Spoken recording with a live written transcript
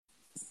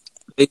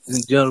Ladies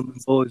and gentlemen,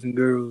 boys and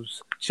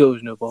girls,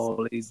 children of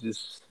all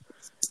ages,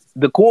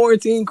 the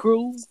quarantine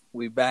crew,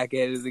 we back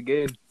at it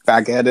again.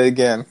 Back at it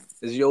again.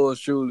 It's yours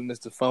truly,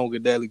 Mr.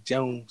 Funkadelic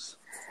Jones.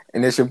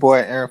 And it's your boy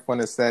Aaron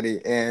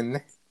Funacetti,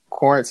 and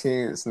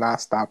quarantine is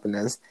not stopping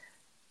us.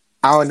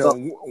 So,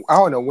 I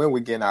don't know when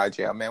we get out of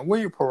jail, man.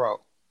 When you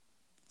parole?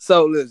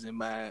 so listen,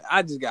 man,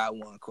 I just got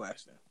one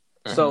question.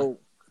 Mm-hmm. So,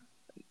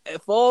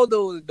 for all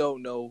those that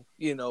don't know,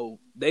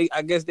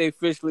 I guess they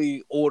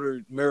officially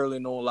ordered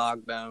Maryland on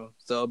lockdown.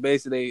 So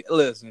basically,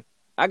 listen,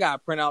 I gotta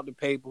print out the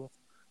paper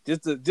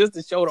just to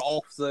show the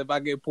officer if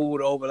I get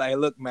pulled over, like,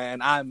 look,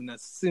 man, I'm an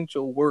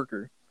essential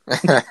worker.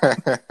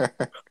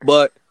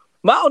 But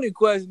my only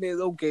question is,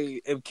 okay,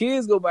 if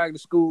kids go back to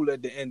school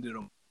at the end of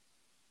them,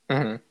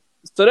 mm-hmm.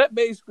 so that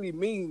basically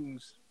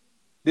means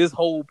this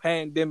whole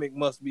pandemic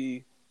must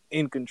be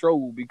in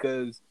control,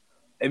 because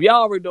if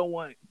y'all already don't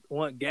want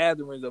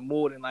gatherings of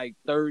more than like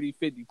 30,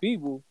 50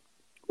 people,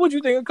 what you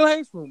think a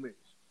classroom is?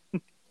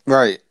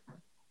 Right.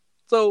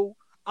 So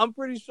I'm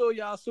pretty sure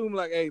y'all assume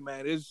like, hey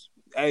man,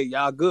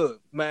 y'all good,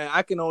 man.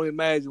 I can only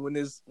imagine when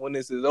this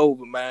is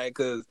over, man,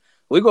 because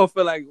we're gonna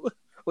feel like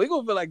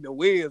the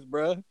Wiz,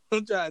 bro.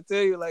 I'm trying to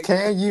tell you, like,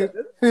 Can you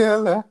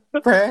feel a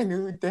brand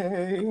new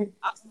day?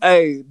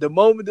 hey, the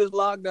moment this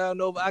lockdown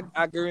over,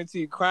 I guarantee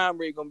you crime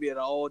rate gonna be at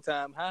an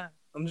all-time high.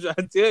 I'm trying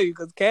to tell you,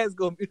 because class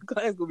gonna be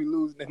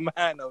losing their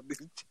mind on this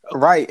show.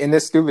 Right, and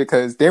it's stupid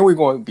because then we're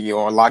going to be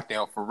on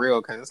lockdown for real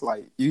because it's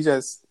like you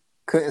just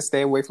couldn't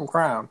stay away from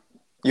crime.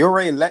 You're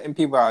already letting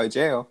people out of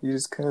jail. You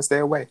just couldn't stay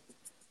away.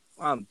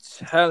 I'm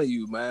telling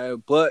you,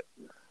 man. But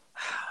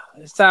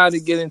it's time to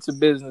get into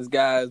business,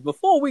 guys.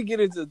 Before we get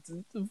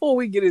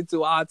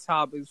into our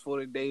topics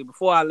for the day,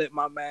 before I let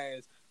my man,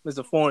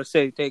 Mr.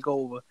 Fornashay, take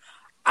over,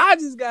 I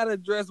just gotta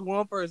address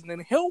one person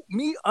and help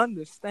me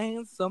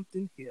understand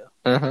something here.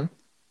 Mm-hmm.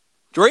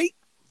 Drake,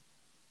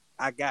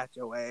 I got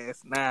your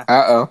ass now.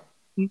 Uh-oh.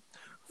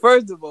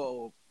 First of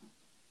all,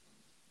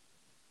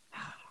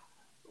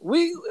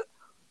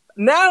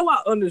 now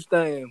I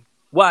understand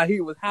why he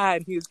was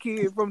hiding his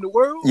kid from the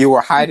world. You were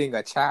hiding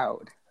a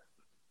child.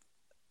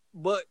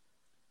 But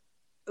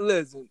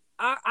listen,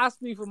 I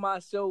speak for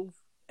myself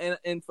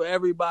and for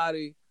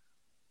everybody.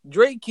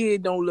 Drake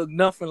kid don't look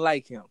nothing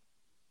like him.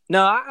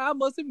 Now, I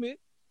must admit,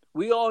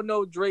 we all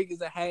know Drake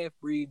is a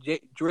half-breed.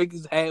 Drake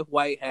is half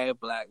white, half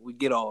black. We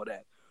get all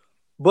that.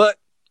 But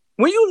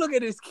when you look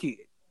at this kid,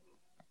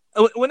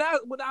 when I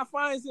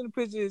finally seen the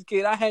picture of his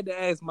kid, I had to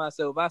ask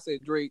myself, I said,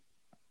 Drake,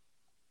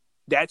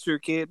 that's your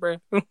kid, bro?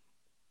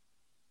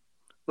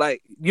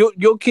 Like,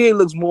 your kid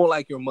looks more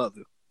like your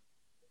mother.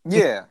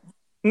 Yeah.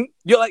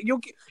 You're like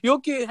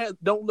your kid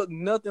don't look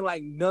nothing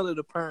like none of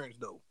the parents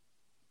though.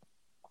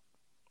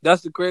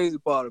 That's the crazy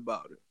part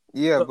about it.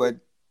 Yeah, but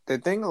the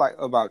thing like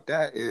about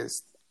that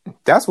is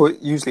that's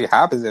what usually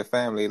happens in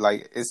family.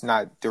 Like it's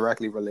not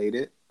directly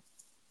related.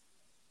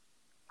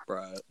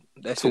 Right.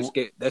 That shit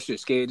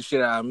scared the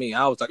shit out of me.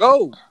 I was like,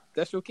 oh,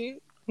 that's your kid?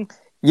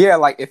 Yeah,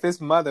 like if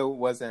his mother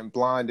wasn't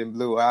blonde and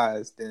blue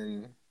eyes,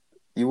 then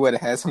you would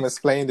have had some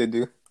explaining to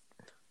do.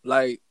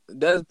 Like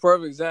that's a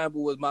perfect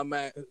example was my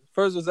man.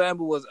 First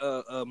example was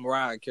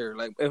Mariah Carey.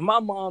 Like if my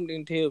mom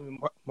didn't tell me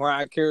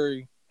Mariah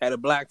Carey had a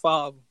black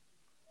father,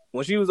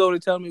 when she was only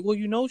telling me, well,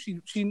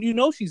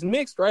 she's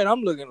mixed, right?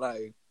 I'm looking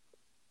like,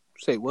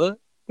 say what?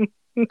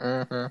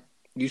 Mm-hmm.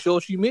 You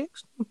sure she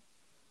mixed?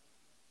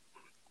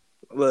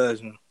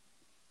 Listen,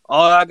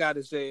 all I got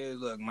to say is,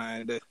 look,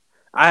 man,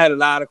 I had a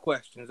lot of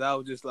questions. I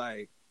was just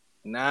like,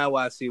 now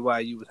I see why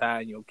you was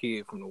hiding your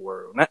kid from the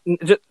world.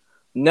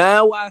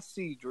 Now I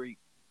see, Drake,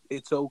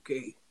 it's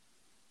okay.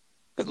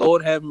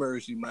 Lord have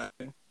mercy, man.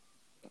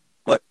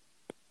 But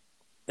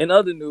in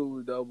other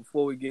news, though,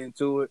 before we get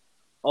into it,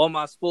 all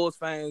my sports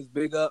fans,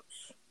 big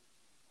ups.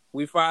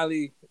 We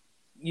finally,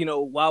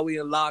 while we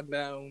in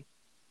lockdown,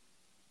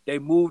 they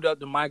moved up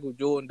the Michael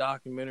Jordan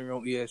documentary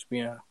on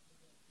ESPN,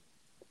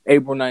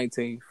 April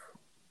 19th,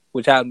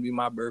 which happened to be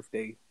my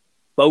birthday.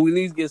 But we at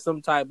least get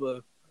some type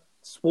of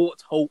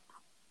sports hope,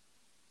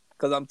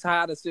 because I'm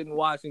tired of sitting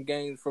watching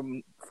games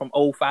from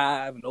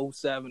 05 and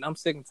 07. I'm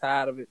sick and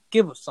tired of it.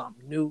 Give us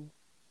something new.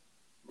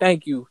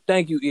 Thank you,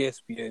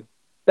 ESPN.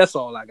 That's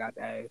all I got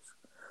to ask.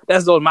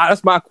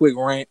 That's my quick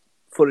rant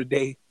for the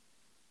day.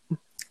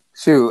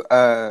 Shoot,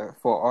 for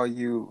all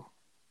you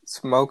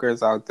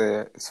smokers out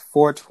there, it's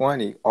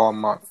 420 all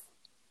month.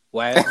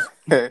 Wow.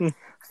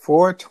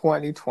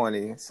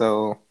 42020.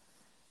 So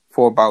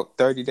for about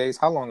 30 days.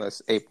 How long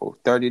is April?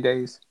 30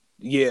 days?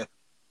 Yeah.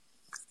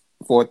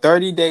 For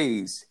 30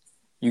 days,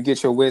 you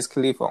get your Wiz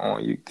Khalifa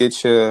on. You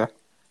get your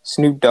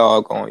Snoop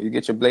Dogg on. You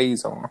get your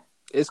Blaze on.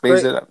 It's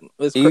Blaze crazy. it up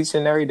each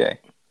and every day.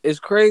 It's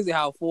crazy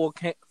how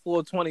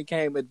 420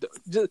 came at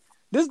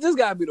this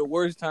gotta be the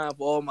worst time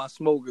for all my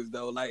smokers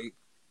though. Like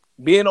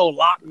being on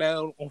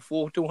lockdown on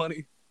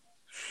 420.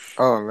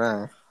 Oh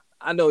man.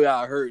 I know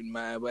y'all hurting,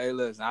 man, but hey,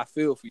 listen, I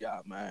feel for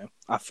y'all, man.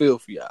 I feel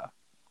for y'all.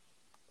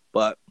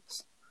 But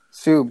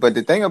shoot, but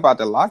the thing about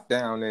the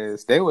lockdown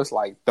is they was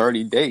like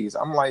 30 days.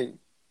 I'm like,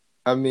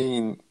 I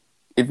mean,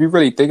 if you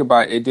really think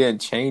about it, it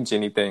didn't change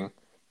anything.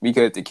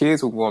 because the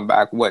kids were going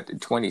back what the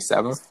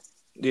 27th.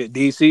 Yeah,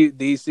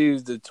 DC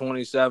is the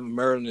 27th.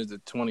 Maryland is the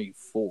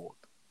 24th.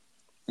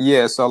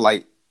 Yeah, so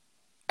like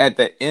at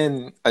the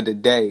end of the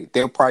day,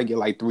 they'll probably get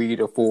like 3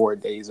 to 4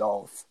 days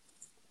off.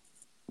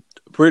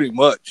 Pretty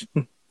much.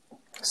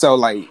 So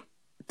like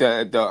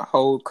the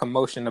whole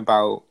commotion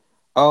about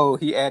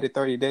he added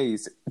 30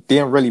 days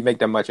didn't really make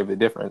that much of a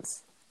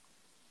difference.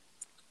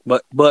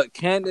 But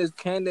can this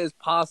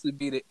possibly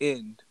be the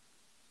end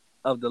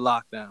of the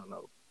lockdown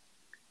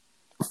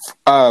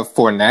though?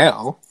 For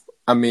now,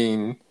 I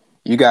mean,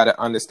 you got to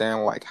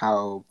understand like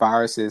how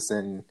viruses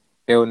and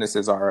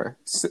illnesses are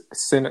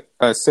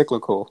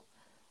cyclical,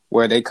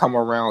 where they come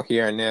around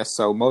here and there.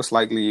 So most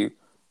likely,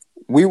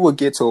 we will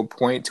get to a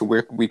point to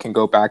where we can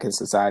go back in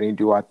society and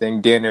do our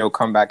thing. Then it'll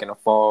come back in the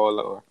fall,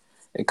 or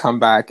it come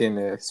back in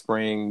the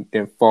spring,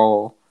 then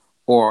fall,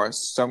 or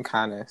some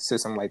kind of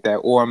system like that,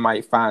 or it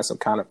might find some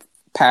kind of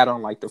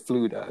pattern like the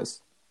flu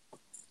does.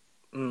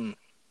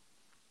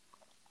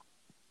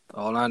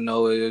 All I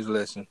know is,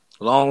 listen,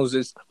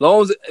 listen,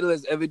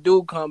 if it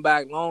do come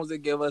back, long as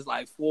it give us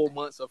like 4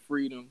 months of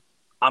freedom,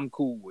 I'm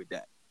cool with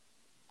that.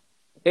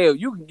 Hell,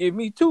 you can give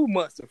me 2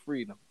 months of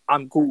freedom.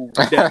 I'm cool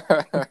with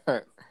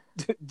that.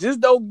 Just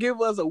don't give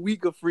us a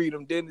week of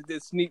freedom, then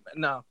just sneak.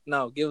 No,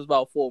 give us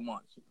about 4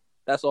 months.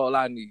 That's all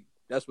I need.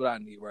 That's what I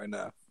need right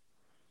now.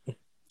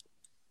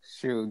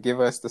 Shoot, give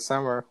us the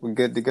summer. We're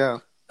good to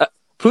go.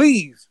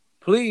 Please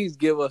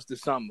give us the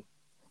summer.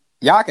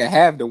 Y'all can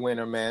have the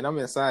winter, man. I'm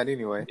inside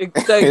anyway.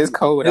 Exactly. It's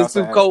cold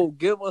outside. It's too cold.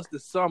 Give us the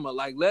summer.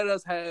 Like, let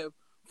us have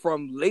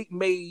from late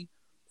May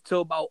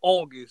till about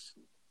August.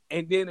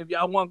 And then if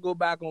y'all want to go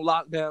back on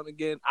lockdown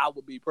again, I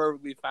would be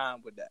perfectly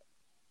fine with that.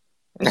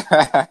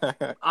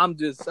 I'm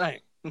just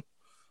saying.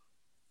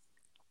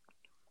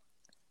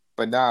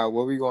 But nah,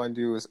 what we're going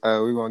to do is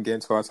we're going to get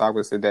into our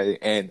topics today.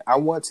 And I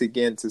want to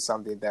get into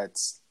something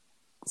that's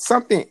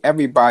something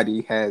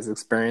everybody has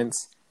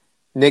experienced.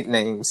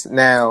 Nicknames.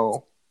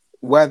 Now,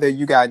 whether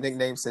you got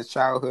nicknames since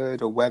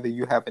childhood or whether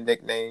you have a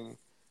nickname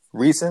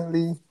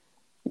recently,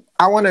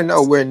 I want to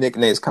know where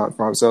nicknames come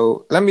from.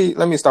 So let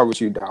me start with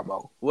you,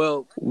 Damo.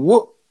 Well,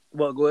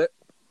 go ahead.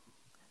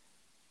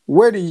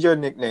 Where did your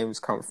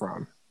nicknames come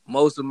from?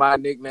 Most of my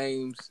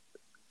nicknames,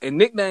 and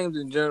nicknames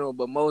in general,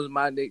 but most of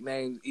my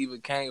nicknames either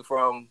came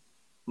from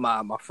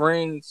my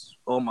friends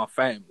or my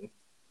family.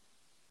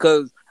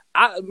 Cause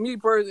me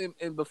personally,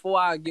 and before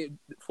I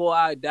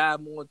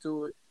dive more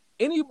into it,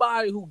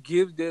 anybody who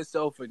gives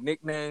themselves a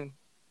nickname,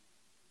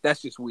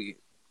 that's just weird.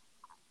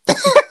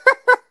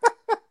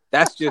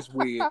 That's just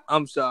weird.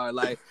 I'm sorry.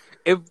 Like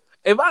if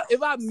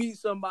I meet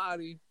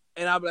somebody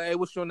and I be like, "Hey,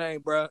 what's your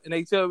name, bro?" and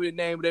they tell me the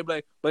name, they be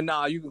like, "But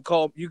nah, you can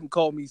call me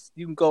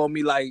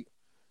like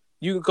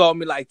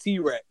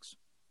T-Rex."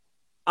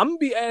 I'm gonna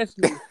be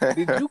asking you,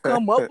 did you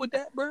come up with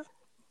that, bro?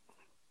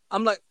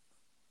 I'm like,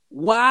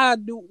 why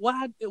do you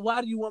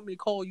want me to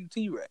call you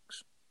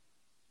T-Rex?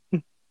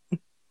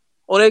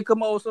 Or they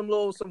come up with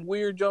some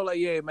weird joke like,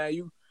 "Yeah, man,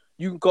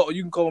 you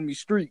can call me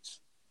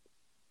Streets."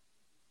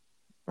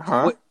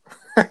 Huh?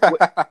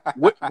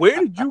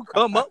 Where did you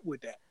come up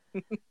with that?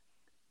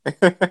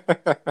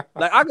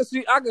 Like I can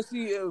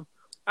see if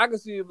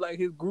like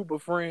his group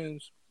of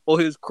friends or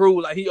his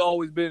crew, like he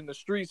always been in the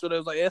street, so they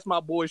was like, "That's my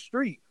boy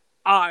Street."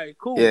 All right,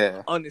 cool,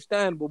 yeah,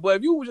 understandable. But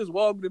if you were just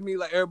walking to me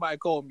like everybody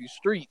called me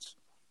Streets,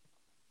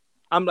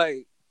 I'm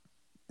like,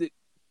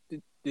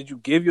 did you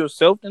give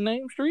yourself the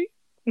name Street?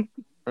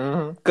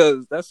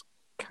 Because that's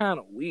kind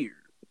of weird.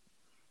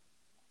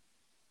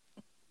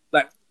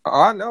 Like,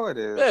 oh, I know it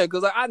is. Yeah,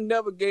 because like, I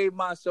never gave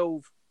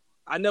myself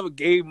a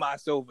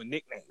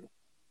nickname.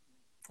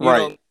 You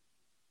know,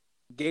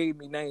 gave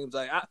me names.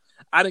 Like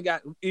I done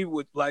got even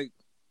with like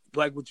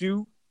with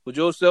you, with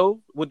yourself,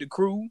 with the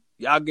crew.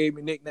 Y'all gave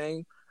me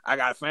nickname. I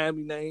got a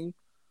family name.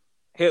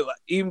 Hell,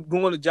 even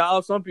going to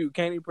jobs, some people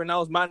can't even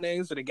pronounce my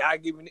name, so the guy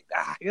give me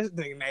his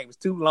name is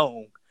too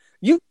long.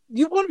 You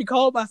want to be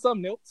called by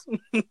something else?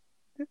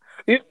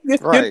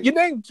 Your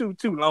name too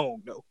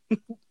long though.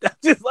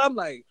 I'm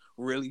like,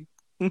 really?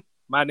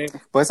 My name.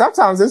 But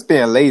sometimes it's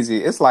being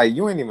lazy. It's like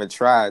you ain't even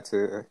try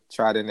the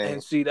name.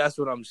 And see, that's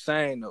what I'm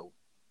saying though.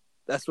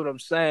 That's what I'm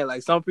saying.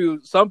 Like some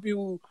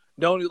people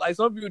don't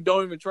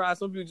even try.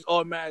 Some people just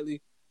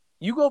automatically.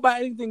 You go by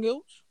anything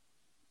else?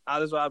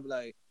 That's why I be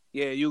like,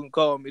 yeah, you can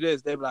call me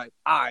this. They be like,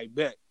 I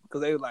bet,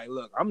 because they was like,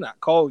 look, I'm not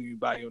calling you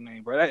by your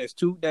name, bro. That is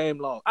too damn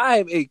long. I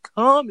have a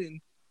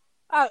common.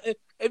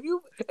 If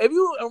you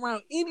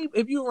around any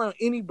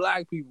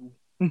black people,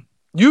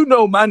 you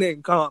know my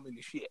name common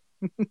and shit.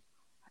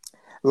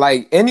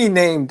 Like any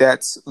name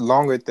that's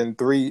longer than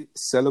 3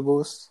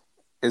 syllables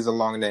is a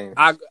long name.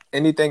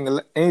 Anything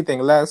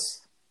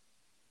less,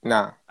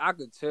 nah. I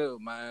could tell,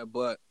 man.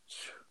 But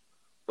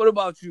what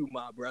about you,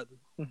 my brother?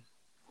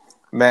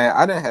 Man,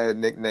 I done had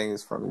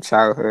nicknames from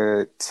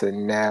childhood to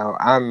now.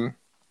 I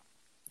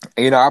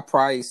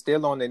probably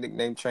still on the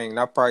nickname train.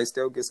 I probably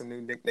still get some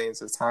new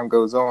nicknames as time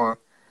goes on.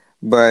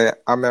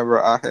 But I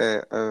remember I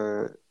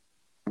had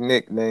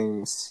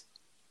nicknames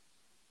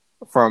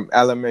from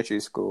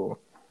elementary school.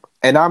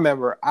 And I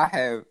remember I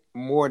have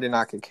more than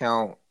I can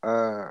count.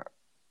 I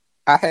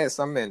had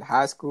some in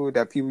high school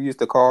that people used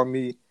to call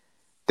me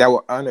that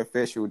were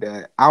unofficial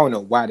that I don't know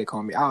why they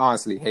call me. I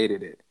honestly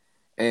hated it.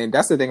 And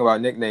that's the thing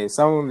about nicknames.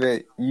 Some of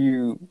it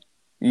you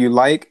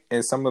like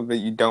and some of it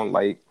you don't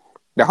like.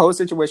 The whole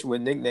situation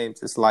with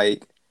nicknames is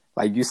like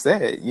you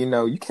said,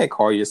 you can't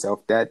call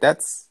yourself that.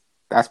 That's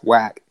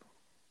whack.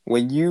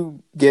 When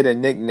you get a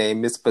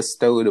nickname, it's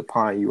bestowed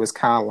upon you. It's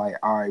kind of like,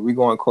 all right, we're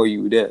going to call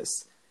you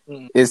this.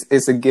 Mm.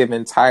 It's a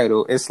given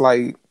title. It's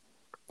like,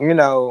 you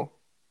know,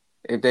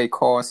 if they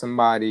call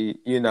somebody,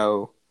 you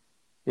know,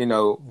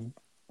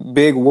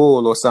 Big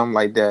Wool or something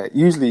like that,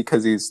 usually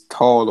because he's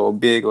tall or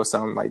big or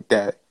something like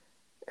that,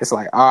 it's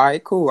like, all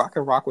right, cool, I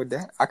can rock with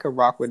that. I can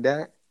rock with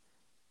that.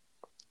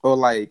 Or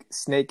like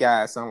Snake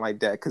Eyes, something like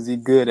that, because he's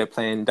good at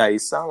playing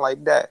dice, something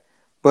like that.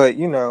 But,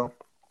 one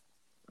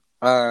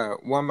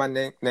of my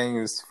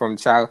nicknames from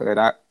childhood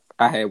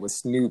I had was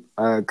Snoop,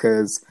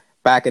 because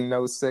back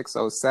in '06,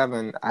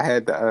 '07, I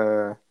had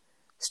the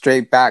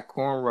straight back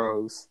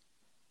cornrows.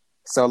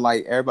 So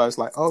like everybody's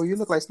like, "Oh, you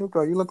look like Snoop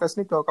Dogg. You look like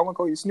Snoop Dogg. I want to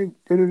call you Snoop."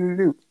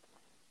 Do.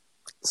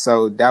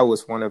 So that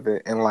was one of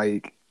it, and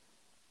like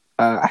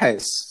I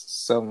had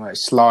so much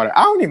Slaughter.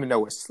 I don't even know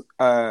what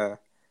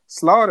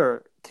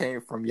Slaughter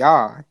came from.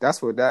 Y'all,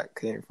 that's where that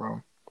came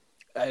from.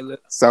 Hey,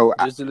 So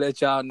just to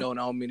let y'all know, and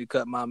I don't mean to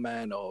cut my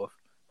man off.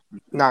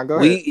 Nah, go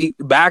ahead.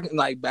 Back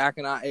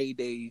in our A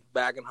days,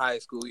 back in high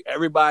school,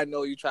 everybody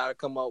know you try to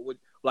come up with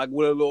a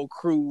little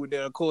crew, and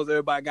then of course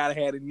everybody gotta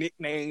have a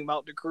nickname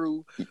out the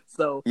crew.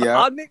 So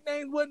our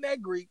nicknames wasn't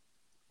that great,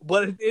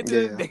 but at the end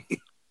of the day,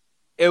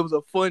 it was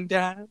a fun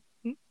time.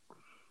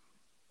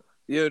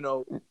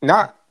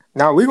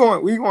 Nah, we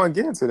going to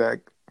get into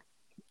that.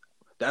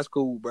 That's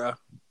cool, bro.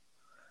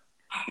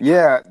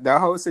 Yeah, the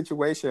whole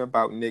situation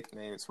about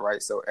nicknames,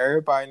 right? So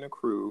everybody in the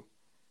crew.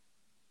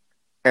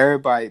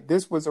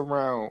 This was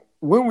around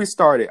when we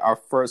started our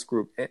first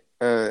group,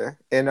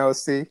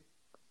 NLC.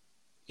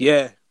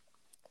 Yeah.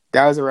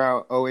 That was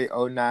around 08,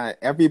 09.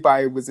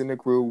 Everybody was in the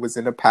group, was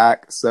in the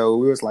pack. So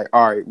we was like,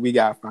 all right, we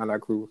got to find our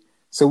crew.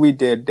 So we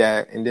did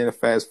that. And then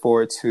fast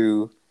forward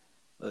to...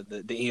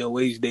 the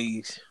EOH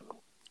days.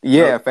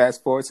 Yeah,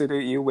 fast forward to the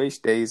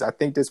EOH days. I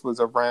think this was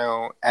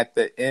around at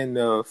the end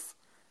of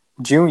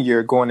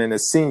junior going into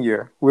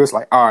senior. We was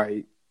like, all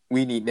right,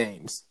 we need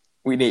names.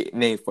 We need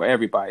names for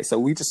everybody. So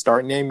we just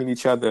start naming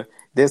each other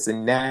this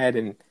and that.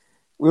 And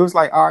we was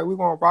like, all right, we're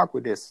going to rock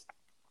with this.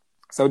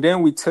 So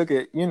then we took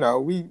it,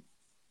 we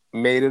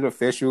made it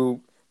official,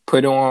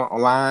 put it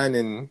online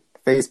and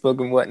Facebook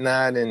and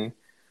whatnot. And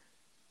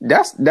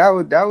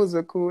that was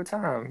a cool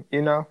time,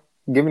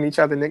 giving each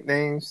other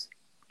nicknames.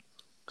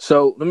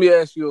 So let me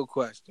ask you a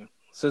question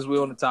since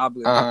we're on the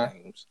topic of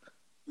nicknames.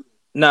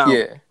 Now,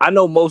 I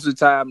know most of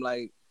the time,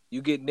 like,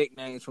 you get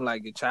nicknames from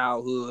like your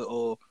childhood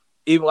or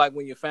even like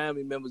when your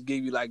family members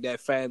give you like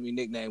that family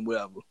nickname,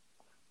 whatever.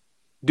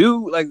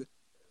 Do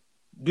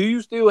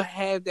you still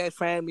have that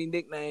family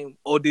nickname,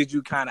 or did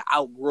you kind of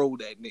outgrow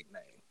that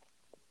nickname?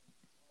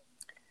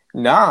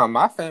 Nah,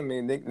 my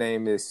family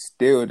nickname is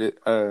still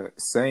the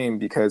same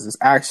because it's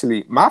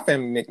actually my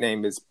family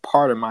nickname is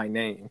part of my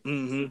name.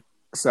 Mm-hmm.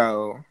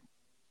 So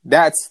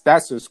that's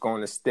just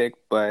going to stick.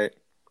 But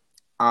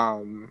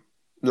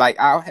like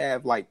I'll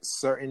have like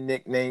certain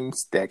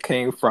nicknames that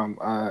came from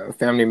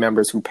family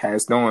members who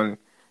passed on,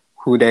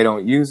 who they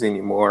don't use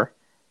anymore.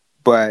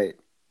 But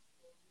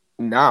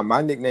nah,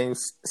 my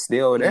nickname's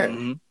still there.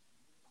 Mm-hmm.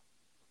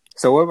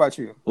 So what about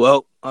you?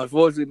 Well,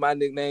 unfortunately, my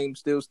nickname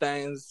still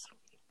stands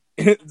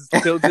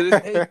still to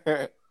this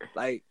day.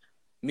 Like,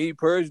 me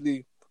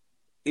personally,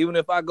 even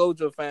if I go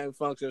to a family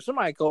function,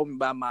 somebody call me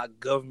by my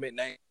government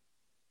name,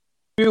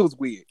 it feels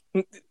weird.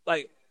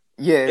 Like,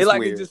 yeah, it's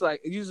like weird. It's just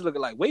like you just look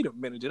at like, wait a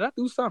minute, did I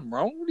do something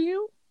wrong with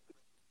you?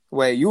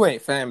 Wait, you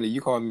ain't family.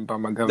 You call me by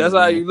my government That's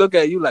how name. you look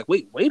at it. You like,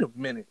 wait a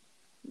minute.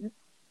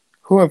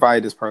 Who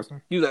invited this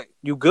person? You like,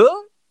 you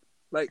good?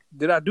 Like,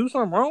 did I do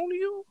something wrong to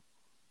you?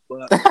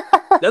 But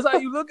that's how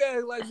you look at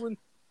it. Like when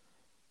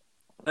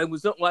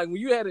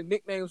you had a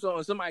nickname or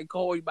something, somebody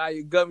called you by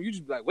your government, you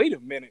just be like, wait a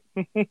minute.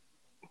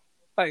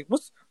 Like,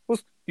 what's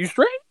you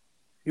straight?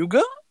 You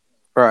good?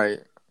 Right.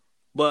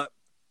 But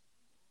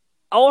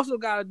I also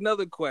got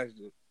another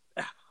question.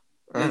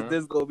 This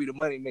is gonna be the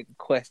money making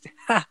question.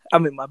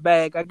 I'm in my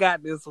bag. I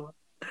got this one.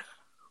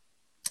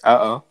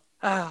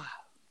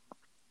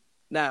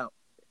 Now,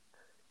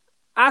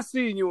 I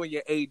seen you in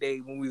your A day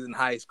when we was in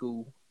high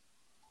school.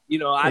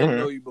 I didn't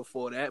know you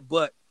before that,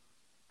 but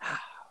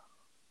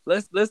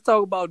let's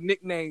talk about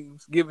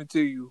nicknames given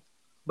to you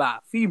by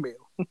a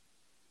female.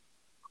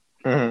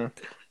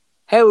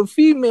 Have a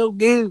female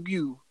give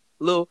you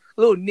a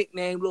little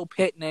nickname, little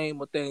pet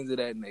name, or things of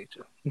that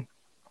nature.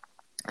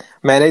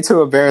 Man, they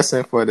too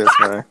embarrassing for this,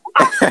 man.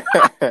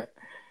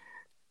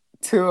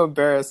 Too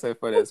embarrassing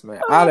for this,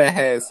 man. I done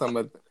had some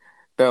of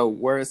the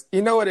worst.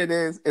 You know what it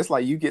is? It's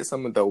like you get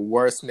some of the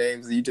worst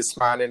names and you just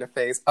smile in the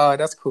face. Oh,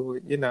 that's cool.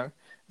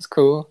 It's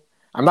cool.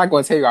 I'm not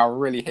going to tell you I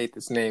really hate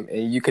this name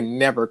and you can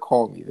never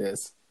call me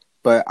this,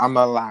 but I'm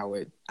going to allow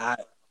it. I'm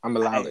going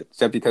to allow it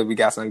just because we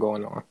got something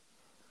going on.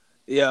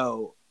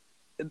 yo,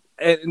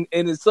 and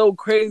it's so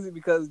crazy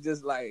because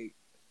just like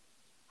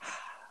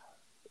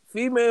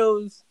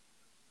females,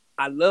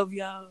 I love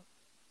y'all,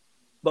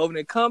 but when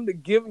it come to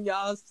giving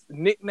y'all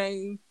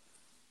nicknames,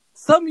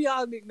 some of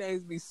y'all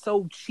nicknames be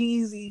so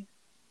cheesy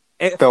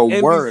The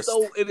and worst.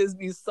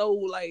 be so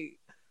like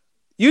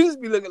you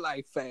just be looking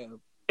like fam.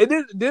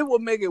 And then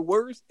what make it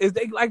worse is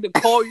they like to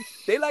call you.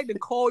 They like to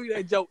call you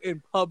that joke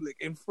in public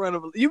in front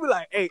of you. Be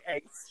like, hey.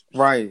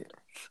 Right.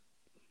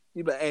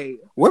 You be like, hey.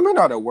 Women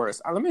are the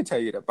worst. Let me tell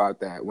you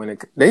about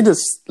that. They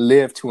just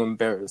live to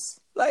embarrass.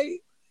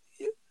 Like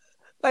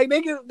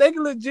they can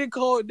legit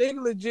call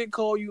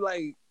you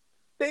like.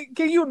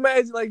 Can you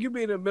imagine like you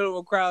be in the middle of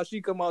a crowd?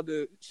 She come out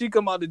the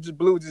just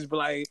blue, just be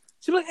like,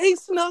 she be like, hey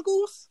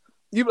Snuggles.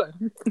 You be like,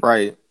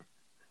 Right.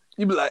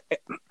 You be like,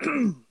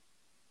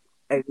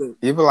 hey, look.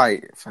 You be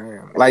like,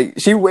 fam. Like,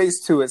 she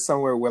waits to it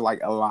somewhere with,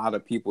 like, a lot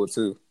of people,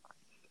 too.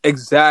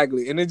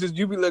 Exactly. And it just,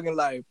 you be looking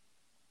like,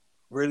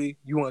 really?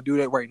 You want to do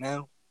that right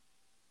now?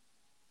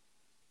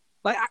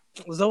 Like,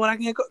 so what I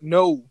can't go?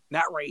 No,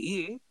 not right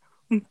here.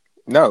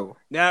 No.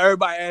 Now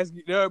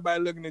everybody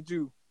looking at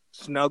you.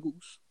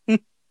 Snuggles.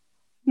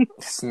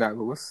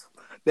 Snuggles.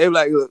 They be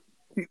like, look,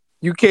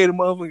 you care to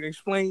motherfucker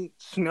explain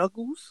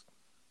Snuggles?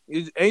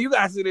 And you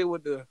guys sit there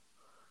with the,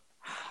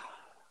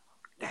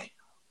 damn.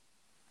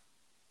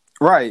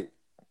 Right.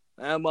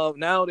 Now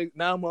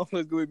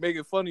motherfuckers gonna be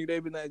making fun of you. They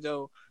be like,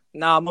 yo,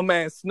 nah, my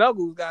man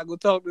Snuggles gotta go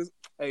talk to this.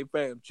 Hey,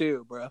 fam,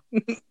 chill, bro.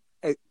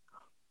 hey,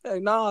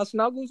 nah,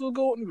 Snuggles will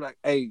go. And be like,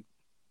 hey,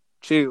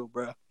 chill,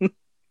 bro.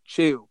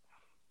 Chill.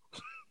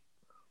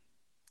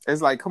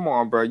 It's like, come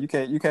on, bro. You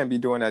can't be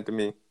doing that to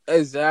me.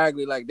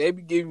 Exactly. Like, they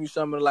be giving you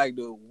some of like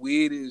the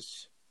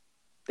weirdest.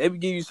 They be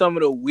giving you some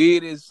of the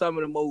weirdest, some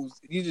of the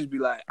most. You just be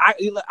like,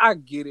 I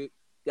get it.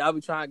 Y'all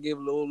be trying to give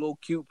little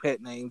cute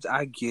pet names.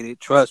 I get it.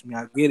 Trust me,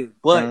 I get it.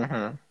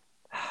 But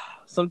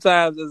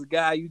sometimes as a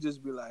guy, you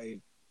just be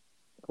like,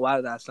 why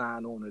did I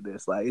sign on to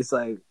this? Like, it's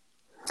like,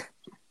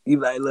 you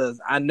be like,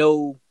 listen, I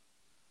know,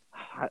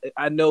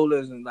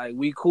 listen, like,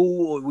 we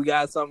cool or we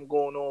got something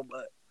going on,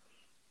 but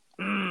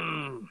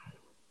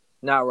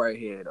not right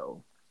here,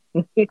 though.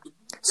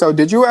 So,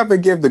 did you ever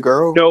give the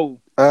girl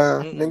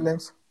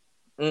nicknames?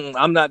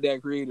 I'm not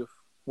that creative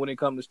when it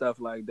comes to stuff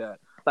like that.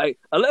 Like,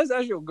 unless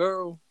that's your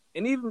girl,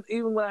 and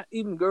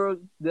even girls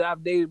that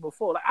I've dated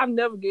before, like, I've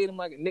never gave them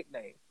like a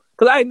nickname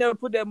because I ain't never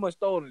put that much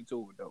thought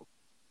into it though.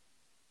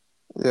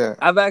 Yeah,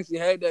 I've actually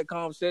had that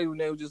conversation when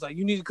they were just like,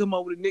 "You need to come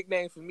up with a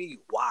nickname for me."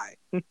 Why?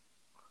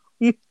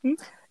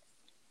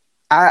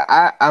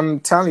 I'm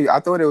telling you, I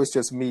thought it was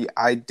just me.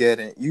 I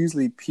didn't.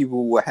 Usually,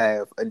 people will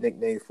have a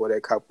nickname for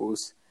their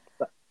couples.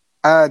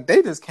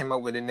 They just came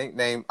up with a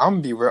nickname. I'm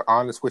gonna be real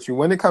honest with you.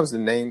 When it comes to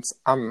names,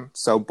 I'm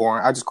so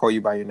boring. I just call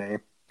you by your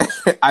name.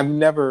 I've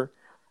never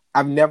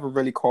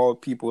really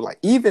called people like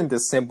even the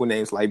simple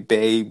names like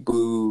babe,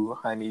 boo,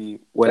 honey,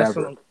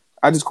 whatever.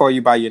 I just call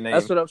you by your name.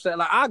 That's what I'm saying.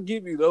 Like, I'll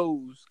give you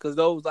those because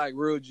those like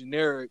real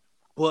generic,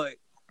 but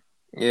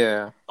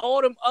yeah,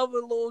 all them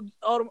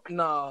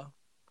nah.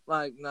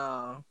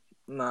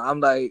 I'm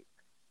like,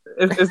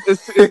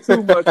 it's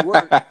too much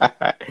work.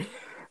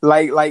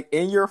 like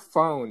in your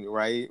phone,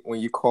 right? When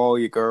you call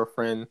your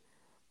girlfriend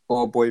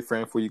or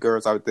boyfriend, for you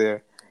girls out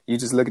there, you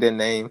just look at their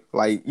name.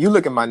 Like, you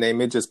look at my name,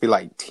 it just be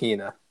like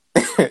Tina.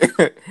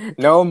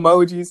 No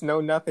emojis,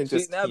 no nothing,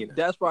 just Tina.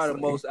 That's probably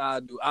the most I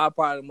do. I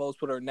probably the most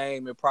put her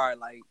name and probably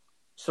like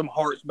some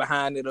hearts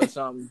behind it or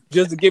something,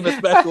 just to give it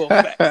special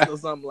effects or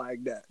something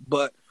like that.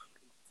 But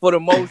for the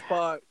most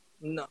part,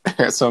 no.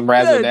 Some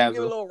razzle dazzle.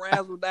 Give a little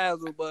razzle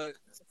dazzle, but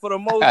for the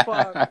most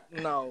part,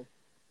 no,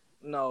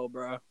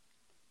 bro.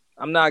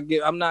 I'm not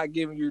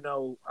giving you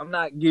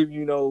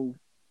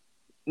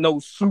no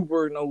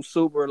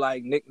super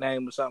like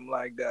nickname or something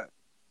like that.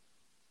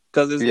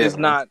 Cause it's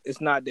not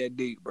that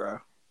deep, bro.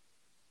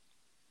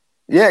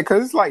 Yeah,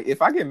 because it's like,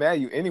 if I get mad at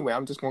you anyway,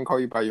 I'm just going to call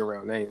you by your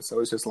real name. So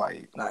it's just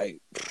like...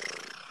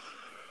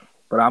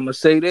 But I'm going to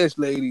say this,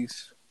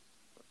 ladies.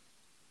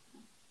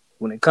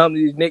 When it comes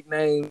to these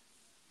nicknames,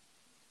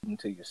 keep them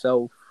to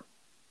yourself.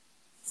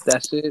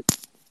 That's it.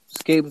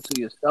 Just keep them to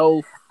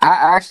yourself.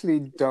 I actually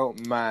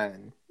don't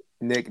mind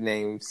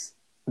nicknames.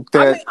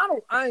 I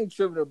ain't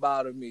tripping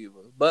about them either.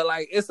 But,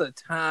 like, it's a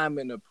time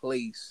and a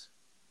place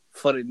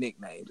for the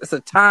nicknames. It's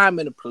a time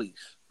and a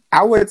place.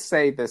 I would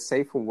say the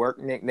safe for work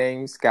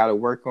nicknames got to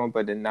work on,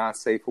 but the not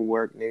safe for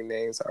work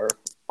nicknames are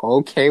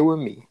okay with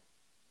me.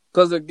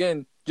 Because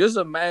again, just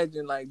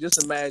imagine trying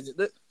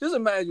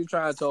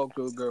to talk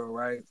to a girl,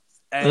 right?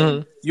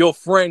 And your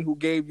friend who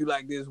gave you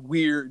like this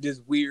weird,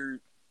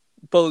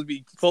 supposed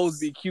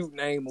to be cute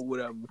name or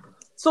whatever.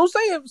 So say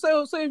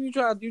if you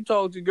talk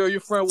to a girl,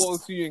 your friend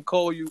walks to you and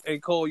call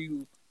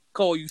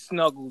you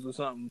Snuggles or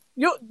something.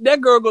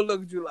 That girl gonna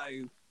look at you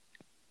like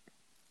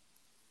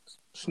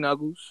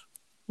Snuggles.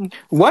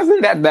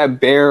 Wasn't that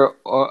bear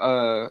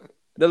or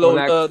the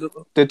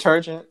little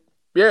detergent?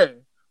 Yeah,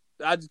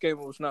 I just came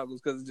up with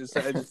Snuggles because it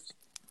just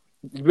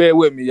bear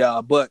with me,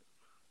 y'all. But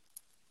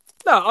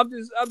no, I'm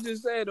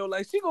just saying though,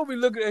 like she gonna be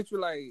looking at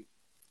you like,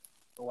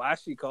 why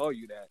she call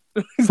you that?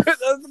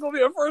 That's gonna be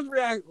her first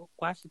reaction.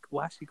 Why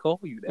she call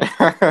you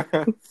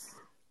that?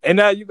 And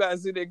now you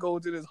guys sit there go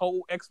into this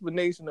whole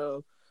explanation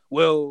of,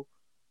 well,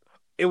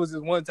 it was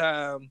this one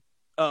time,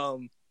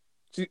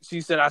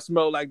 she said I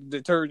smell like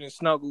detergent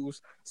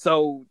Snuggles,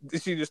 so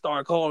she just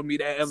started calling me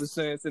that ever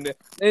since. And then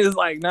it's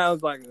like now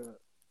it's like,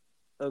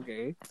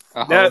 okay,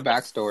 a whole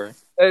backstory.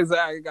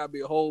 Exactly, it got to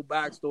be a whole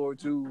backstory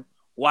to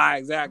why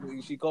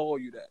exactly she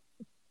called you that.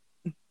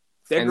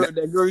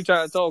 That girl you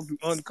trying to talk to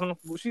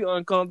uncomfortable. She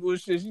uncomfortable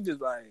shit. She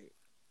just like,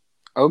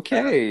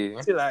 okay.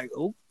 She like,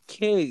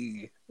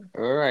 okay.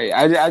 All right.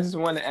 I just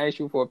want to ask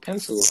you for a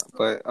pencil,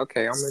 but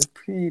okay, I'm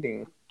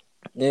repeating.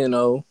 You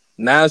know,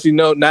 now she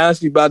know. Now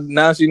she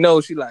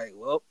knows. She like,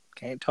 well,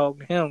 can't talk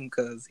to him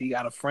because he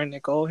got a friend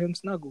that call him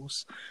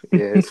Snuggles.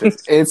 Yeah,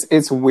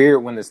 it's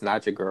weird when it's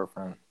not your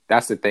girlfriend.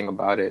 That's the thing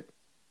about it.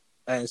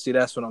 And see,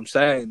 that's what I'm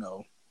saying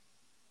though.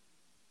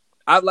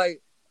 I'm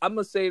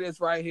gonna say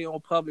this right here on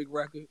public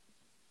record.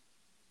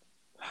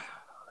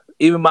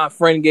 Even my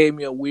friend gave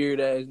me a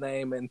weird ass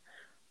name, and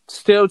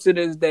still to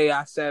this day,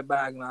 I sat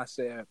back and I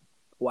said,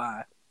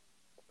 why?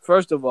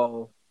 First of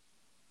all,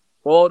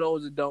 for all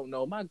those that don't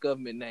know, my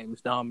government name is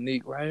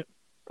Dominique, right?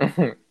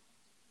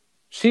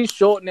 She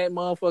shortened that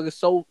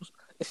motherfucker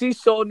she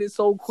shortened it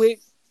so quick,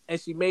 and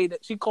she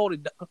called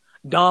it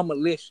Dom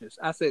Malicious.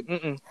 I said,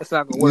 that's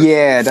not gonna work.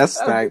 Yeah, that's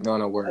not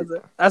gonna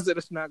work. I said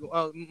it's not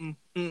gonna.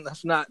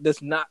 That's not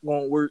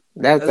gonna work.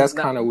 That's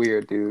kind of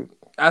weird, dude.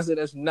 I said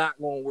that's not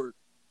gonna work.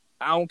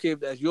 I don't care if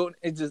that's your.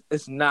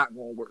 It's not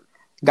gonna work.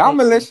 Dom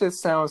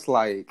Malicious sounds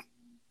like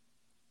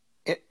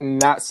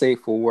not safe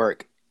for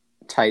work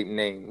type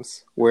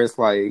names, where it's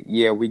like,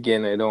 yeah, we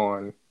getting it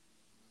on.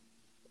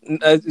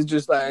 It's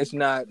just like it's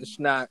not.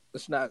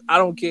 I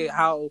don't care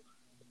how.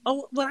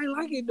 Oh, but I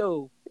like it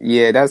though.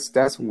 Yeah,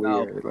 that's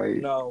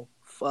weird. No,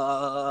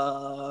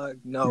 fuck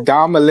no.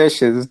 Dom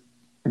Malicious,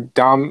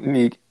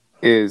 Dominique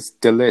is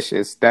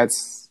delicious.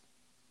 That's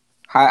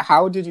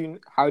how do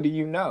you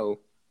know?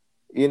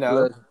 You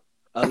know,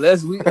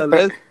 unless I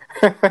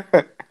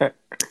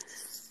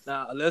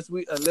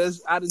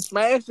done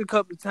smashed a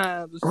couple of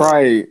times,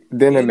 right?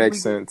 Then it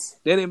makes sense.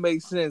 Then it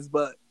makes sense.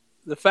 But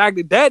the fact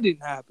that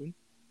didn't happen,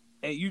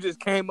 and you just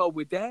came up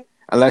with that,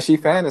 unless she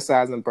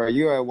fantasizing, bro,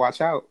 you gotta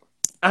watch out.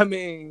 I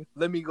mean,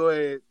 let me go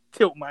ahead and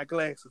tilt my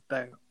glasses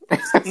down.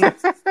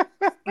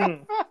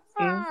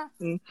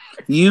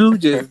 You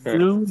just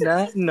do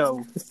not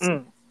know.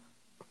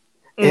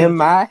 In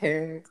my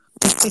head.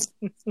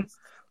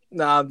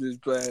 Nah, I'm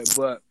just playing,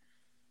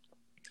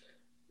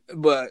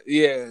 but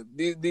yeah,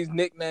 these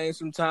nicknames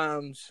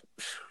sometimes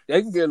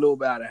they can get a little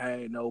bit out of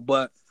hand though.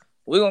 But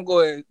we're gonna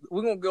go ahead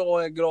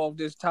and get off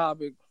this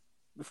topic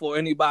before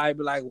anybody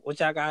be like, "What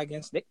y'all got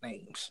against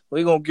nicknames?"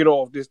 We're gonna get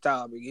off this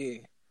topic. Yeah,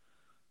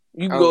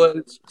 you can go ahead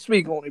and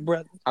speak on it,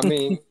 brother. I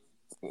mean,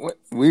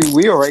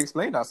 we already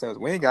explained ourselves.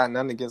 We ain't got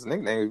nothing against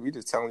nicknames. We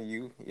just telling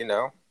you,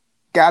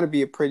 got to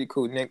be a pretty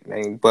cool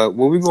nickname. But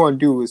what we're gonna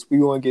do is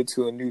we're gonna get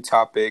to a new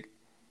topic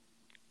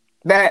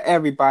that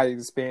everybody's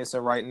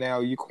experiencing right now.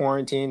 You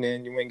quarantine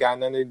and you ain't got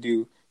nothing to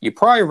do. You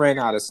probably ran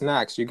out of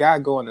snacks. You gotta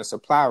go on a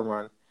supply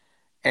run,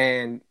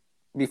 and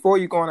before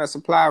you go on a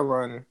supply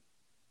run,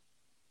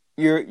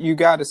 you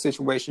got a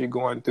situation you're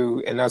going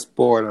through, and that's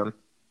boredom.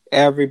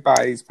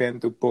 Everybody's been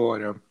through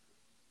boredom.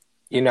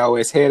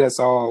 It's hit us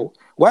all.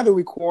 Whether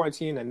we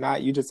quarantine or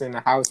not, you just in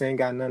the house, ain't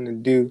got nothing to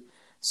do.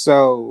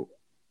 So,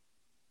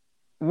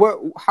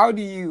 how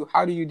do you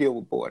deal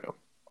with boredom?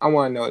 I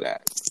want to know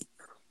that.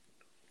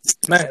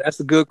 Man, that's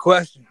a good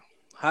question.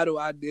 How do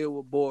I deal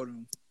with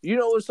boredom? You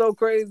know what's so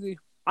crazy?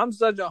 I'm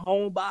such a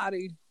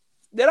homebody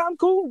that I'm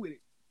cool with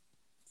it.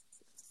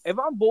 If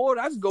I'm bored,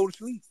 I just go to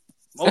sleep.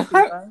 Most of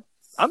the time.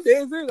 I'm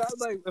dead serious. I was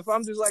like, if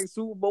I'm just like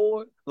super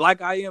bored,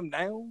 like I am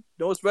now,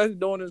 especially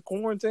during this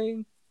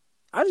quarantine,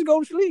 I just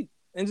go to sleep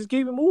and just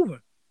keep it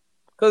moving.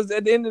 Because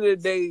at the end of the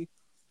day,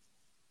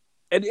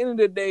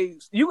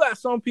 you got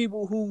some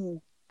people who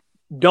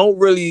don't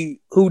really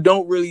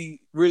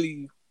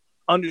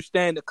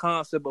understand the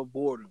concept of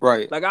boredom.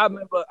 Right. Like I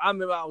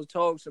remember I was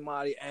talking to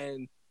somebody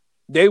and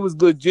they was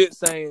legit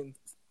saying,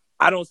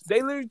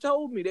 they literally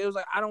told me, they was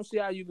like, I don't see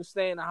how you can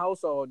stay in the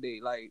house all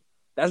day. Like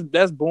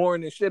that's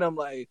boring and shit. I'm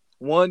like,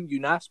 one, you're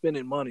not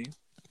spending money.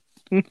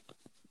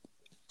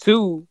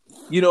 Two,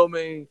 you know what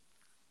I mean?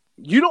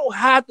 You don't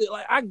have to,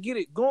 like, I get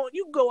it.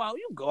 You go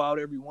out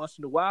every once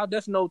in a while.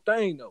 That's no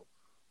thing though.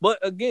 But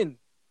again,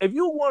 if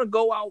you want to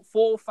go out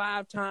 4 or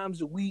 5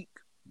 times a week,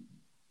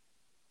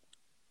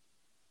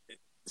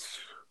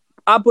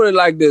 I put it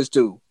like this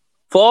too.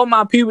 For all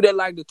my people that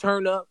like to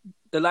turn up,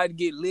 that like to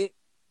get lit,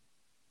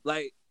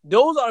 like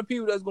those are the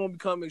people that's gonna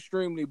become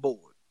extremely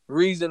bored.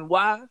 Reason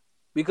why?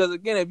 Because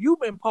again, if you've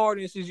been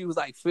partying since you was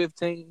like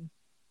 15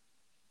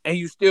 and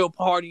you still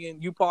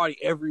partying, you party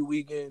every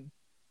weekend,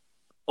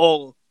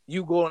 or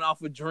you going out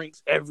for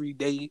drinks every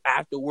day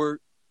after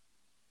work,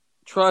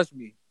 trust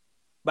me,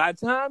 by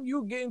the time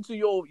you get into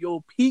your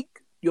peak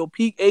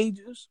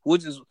ages,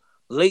 which is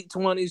late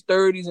 20s,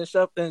 30s and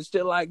stuff and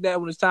shit like that,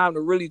 when it's time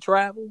to really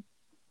travel,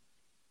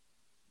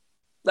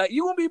 Like,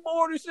 you gonna be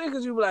bored as shit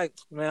because you be like,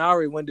 man, I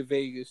already went to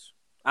Vegas.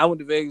 I went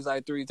to Vegas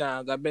like 3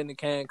 times. I've been to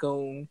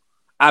Cancun.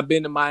 I've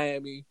been to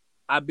Miami.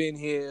 I've been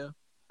here.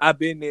 I've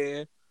been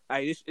there.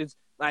 Like, it's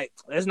like,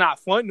 it's not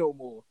fun no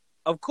more.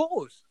 Of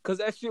course, because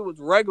that shit was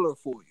regular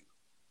for you.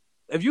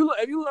 If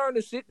you learn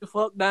to sit the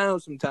fuck down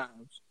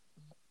sometimes,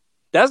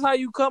 that's how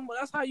you come.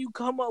 That's how you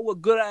come up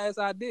with good ass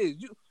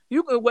ideas.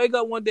 You can wake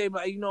up one day and be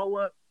like, you know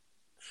what?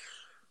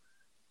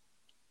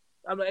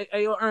 I'm like,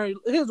 hey, yo, Aaron,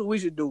 here's what we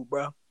should do,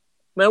 bro.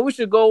 Man, we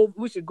should go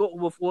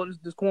before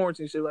this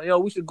quarantine shit. Like, yo,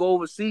 we should go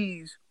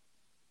overseas.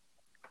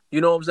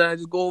 You know what I'm saying?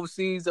 Just go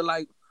overseas to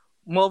like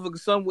motherfucker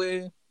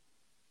somewhere.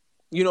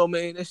 You know,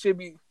 man, that should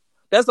be.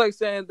 That's like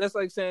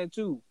saying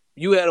too.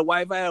 You had a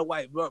wife, I had a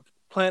wife. Bro,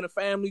 plan a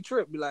family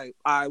trip. Be like,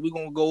 all right, we're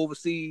gonna go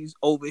overseas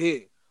over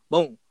here.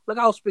 Boom. Look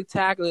how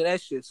spectacular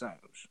that shit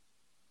sounds.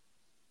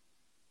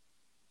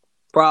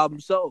 Problem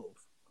solved.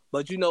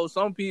 But you know,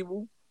 some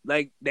people,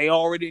 like, they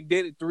already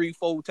did it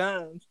 3-4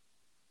 times.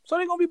 So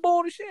they're gonna be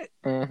bored as shit.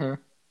 Mm-hmm.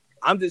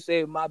 I'm just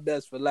saying my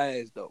best for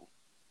last though.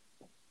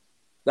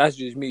 That's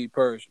just me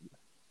personally.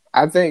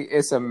 I think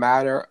it's a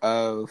matter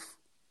of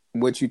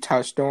what you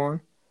touched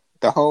on.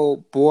 The whole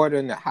board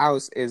in the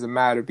house is a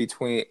matter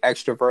between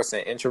extroverts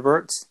and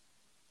introverts.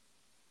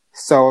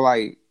 So,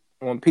 like,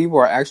 when people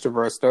are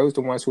extroverts, those are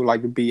the ones who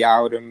like to be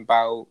out and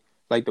about,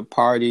 like to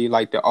party,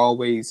 like to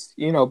always,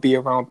 be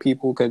around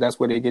people because that's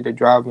what they get to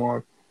drive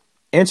on.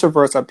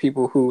 Introverts are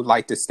people who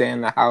like to stay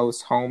in the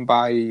house,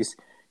 homebodies,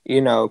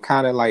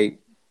 kind of like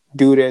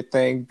do their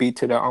thing, beat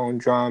to their own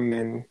drum.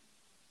 And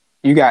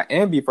you got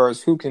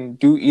ambiverts who can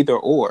do either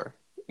or,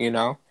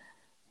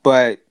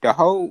 But the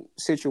whole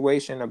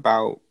situation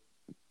about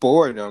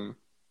boredom,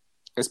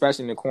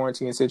 especially in the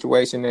quarantine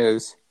situation,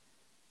 is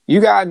you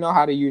got to know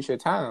how to use your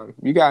time.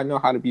 You got to know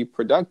how to be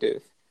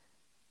productive.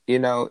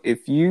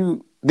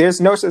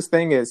 There's no such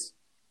thing as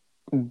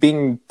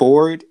being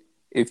bored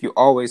if you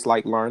always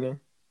like learning.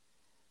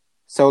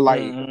 So,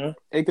 like,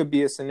 It could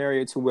be a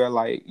scenario to where,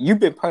 like, you've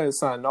been putting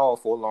something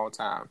off for a long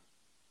time.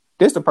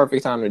 This is the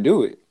perfect time to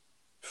do it.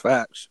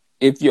 Facts.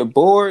 If you're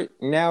bored,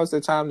 now's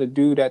the time to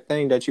do that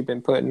thing that you've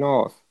been putting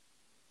off.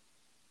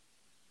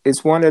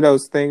 It's one of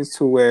those things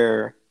to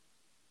where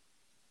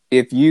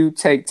if you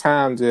take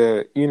time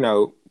to,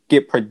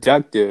 get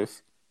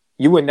productive,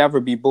 you would never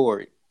be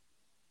bored.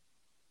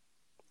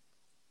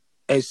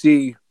 And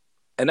see,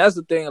 and that's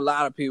the thing a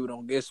lot of people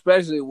don't get,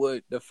 especially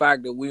with the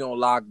fact that we on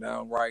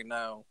lockdown right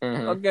now.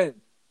 Mm-hmm. Again,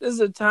 this is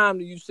a time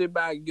that you sit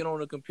back and get on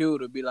the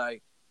computer, be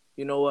like,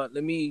 you know what,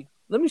 let me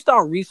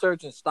start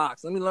researching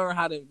stocks. Let me learn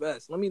how to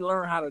invest. Let me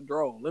learn how to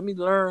draw. Let me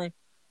learn,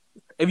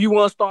 if you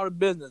want to start a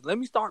business, let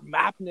me start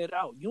mapping it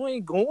out. You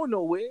ain't going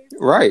nowhere.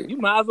 Right. You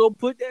might as well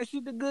put that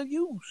shit to good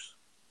use.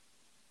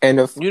 And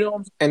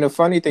the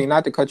funny thing,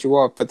 not to cut you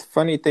off, but the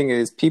funny thing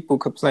is people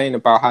complain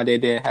about how they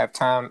didn't have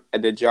time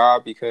at the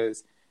job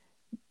because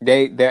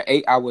their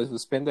 8 hours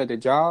was spent at the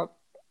job.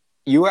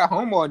 You at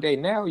home all day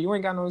now. You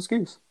ain't got no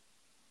excuse.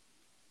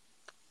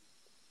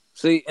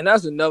 See, and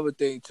that's another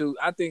thing too.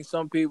 I think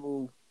some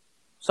people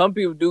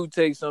do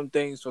take some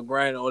things for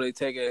granted, or they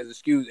take it as an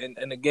excuse.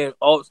 And again,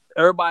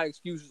 everybody's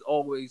excuse is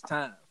always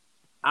time.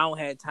 I don't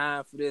have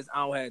time for this.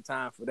 I don't have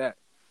time for that.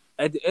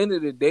 At the end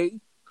of the day,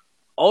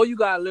 all you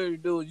gotta literally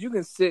do is you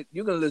can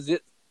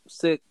legit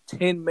sit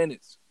 10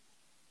 minutes,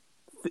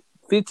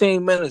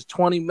 15 minutes,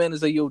 20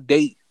 minutes of your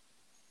day,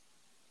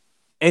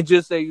 and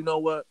just say, you know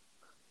what?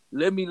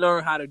 Let me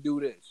learn how to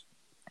do this.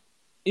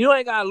 You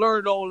ain't gotta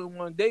learn it all in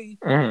one day.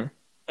 Mm-hmm.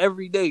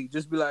 Every day,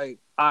 just be like,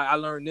 I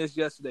learned this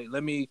yesterday.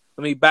 Let me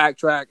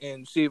backtrack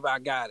and see if I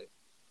got it.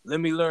 Let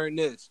me learn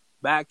this.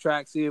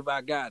 Backtrack, see if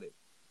I got it.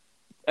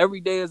 Every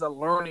day is a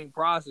learning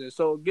process.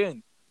 So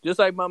again, just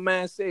like my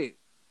man said,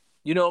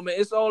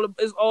 it's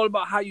all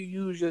about how you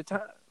use your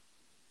time.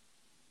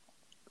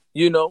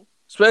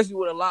 Especially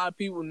with a lot of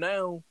people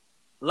now.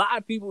 A lot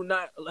of people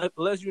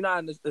unless you're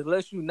not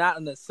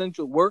an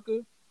essential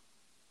worker.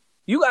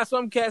 You got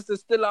some cats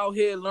that's still out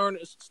here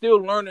learning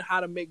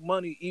how to make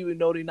money even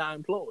though they're not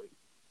employed.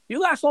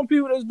 You got some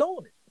people that's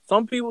doing it.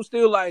 Some people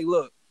still like,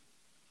 look,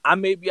 I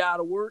may be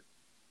out of work,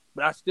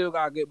 but I still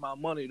gotta get my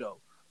money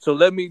though. So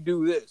let me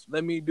do this,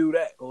 let me do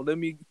that, or let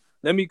me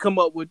come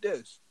up with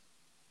this.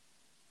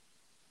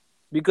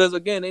 Because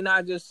again, they're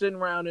not just sitting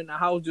around in the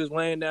house just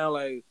laying down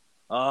like,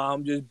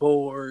 I'm just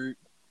bored.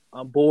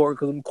 I'm bored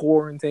because I'm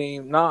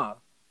quarantined. Nah,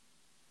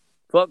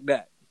 fuck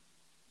that.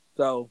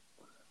 So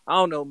I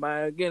don't know,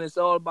 man. Again, it's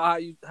all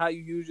about how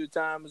you use your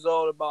time. It's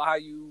all about how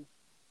you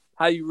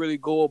really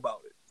go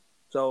about it.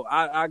 So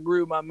I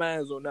agree with my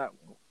mans on that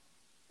one.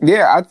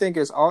 Yeah, I think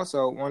it's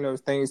also one of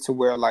those things to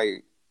where,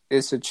 like,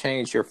 it's to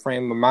change your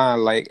frame of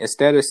mind. Like,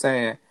 instead of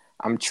saying,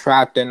 I'm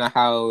trapped in the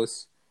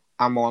house,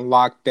 I'm on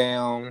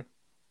lockdown,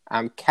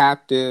 I'm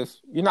captive.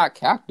 You're not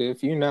captive,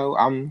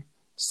 I'm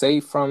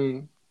safe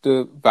from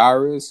the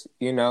virus,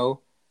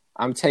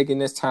 I'm taking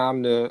this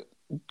time to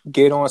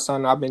get on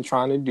something I've been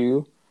trying to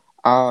do.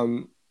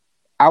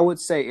 I would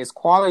say it's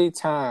quality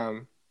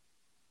time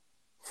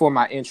for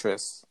my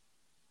interests.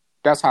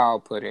 That's how I'll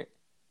put it.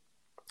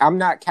 I'm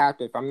not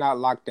captive. I'm not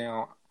locked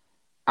down.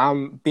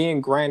 I'm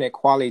being granted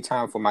quality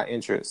time for my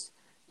interests.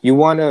 You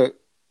want to,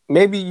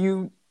 maybe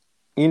do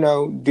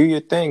your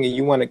thing and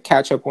you want to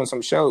catch up on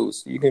some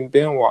shows. You can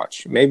binge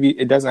watch. Maybe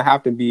it doesn't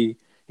have to be,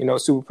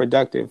 super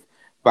productive.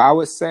 But I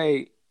would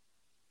say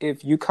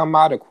if you come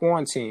out of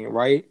quarantine,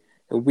 right?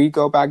 If we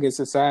go back in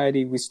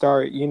society, we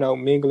start,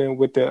 mingling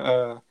with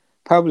the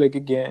public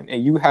again,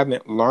 and you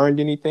haven't learned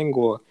anything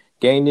or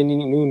gained any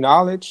new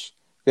knowledge,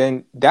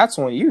 then that's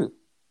on you.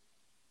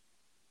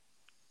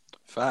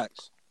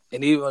 Facts.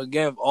 And even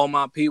again, all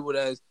my people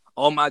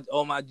all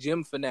my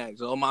gym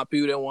fanatics, all my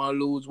people that want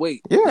to lose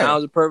weight. Yeah.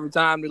 Now's the perfect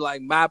time to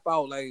map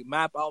out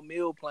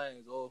meal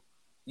plans. Or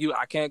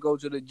I can't go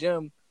to the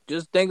gym.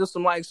 Just think of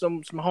some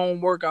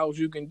home workouts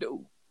you can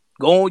do.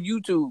 Go on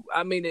YouTube.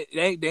 I mean,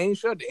 they ain't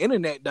shut the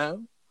internet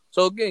down.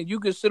 So again, you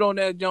can sit on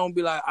that joint and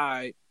be like, all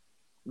right,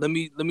 let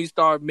me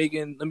start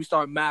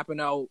mapping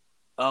out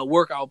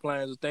workout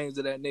plans or things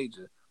of that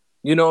nature.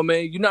 You know what I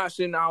mean? You're not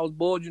sitting out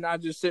bored. You're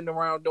not just sitting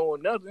around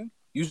doing nothing.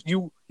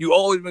 You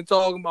always been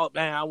talking about,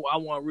 man, I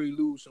want to really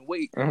lose some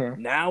weight.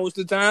 Mm-hmm. Now is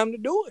the time to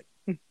do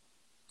it.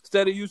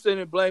 Instead of you sitting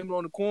and blaming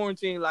on the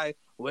quarantine, like,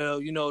 well,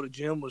 the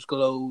gym was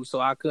closed, so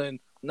I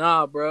couldn't.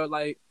 Nah, bro.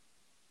 Like,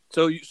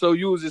 so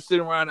you was just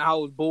sitting around the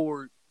house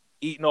bored,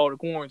 eating all the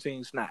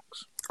quarantine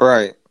snacks.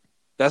 Right.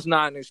 That's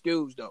not an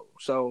excuse, though.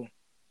 So,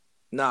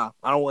 nah,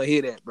 I don't want to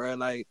hear that, bro.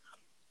 Like,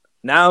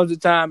 now's the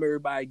time,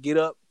 everybody, get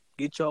up,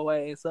 get your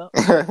ass up,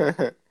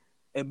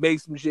 and make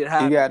some shit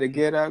happen. You got to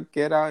get up,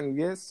 get out, and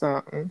get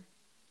something.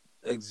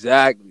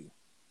 Exactly.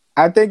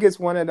 I think it's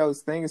one of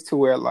those things to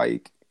where,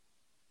 like,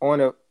 on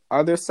the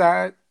other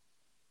side,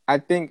 I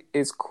think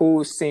it's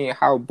cool seeing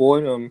how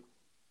boredom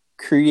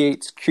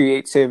creates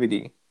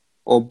creativity,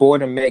 or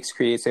boredom makes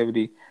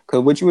creativity.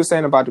 Because what you were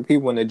saying about the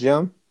people in the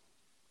gym,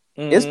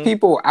 it's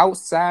people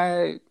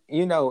outside,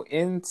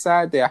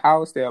 inside their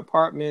house, their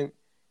apartment,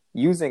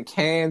 using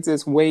cans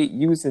as weight,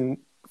 using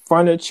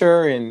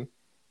furniture. And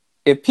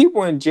if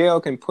people in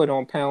jail can put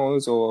on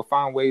pounds or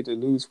find ways to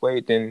lose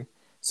weight, then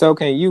so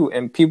can you.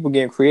 And people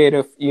get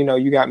creative.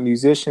 You got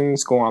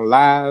musicians going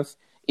live,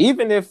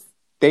 even if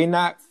they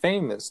not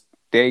famous,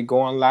 they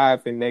going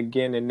live and they're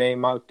getting a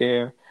name out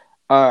there.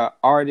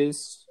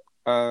 Artists,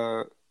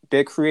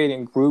 they're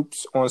creating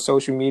groups on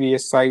social media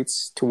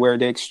sites to where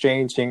they're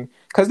exchanging,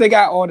 because they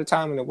got all the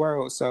time in the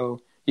world.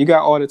 So you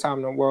got all the time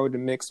in the world to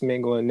mix,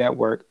 mingle, and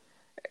network.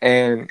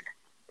 And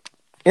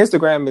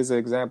Instagram is an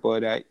example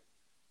of that.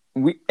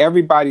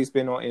 Everybody's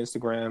been on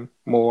Instagram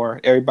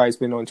more. Everybody's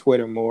been on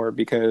Twitter more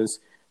because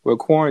we're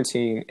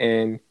quarantined.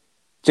 And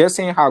just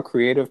seeing how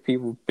creative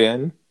people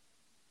been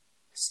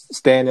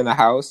staying in the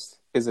house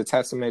is a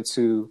testament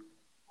to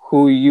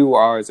who you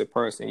are as a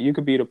person. You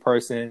could be the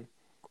person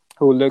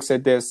who looks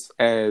at this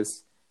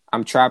as,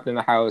 I'm trapped in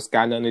the house,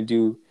 got nothing to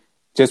do,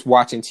 just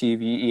watching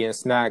TV, eating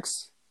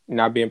snacks,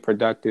 not being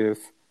productive,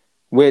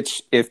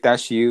 which, if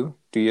that's you,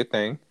 do your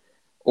thing.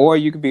 Or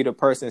you could be the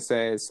person that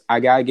says, I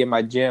got to get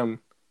my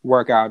gym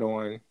workout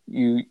on.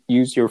 You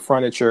use your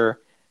furniture.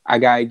 I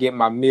got to get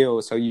my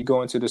meals. So you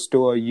go into the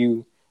store,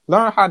 you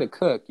learn how to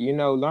cook,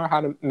 learn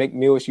how to make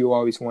meals you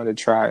always want to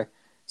try.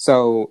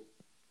 So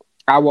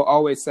I will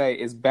always say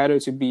it's better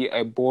to be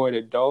a bored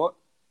adult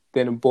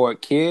than a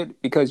bored kid,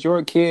 because you're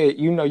a kid,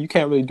 you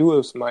can't really do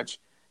as much.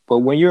 But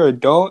when you're an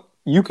adult,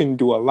 you can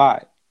do a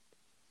lot.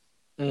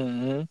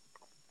 Mm-hmm.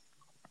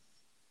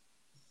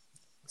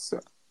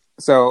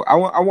 So I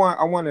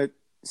want to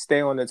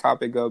stay on the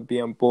topic of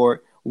being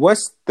bored.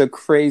 What's the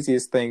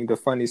craziest thing, the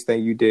funniest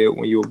thing you did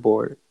when you were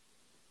bored?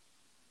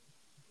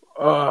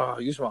 You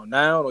talking about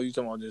now, or you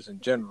talking about just in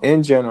general?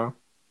 In general.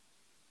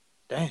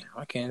 Damn,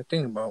 I can't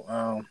think about.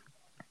 I've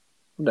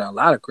done a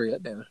lot of crazy.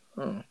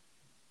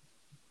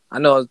 I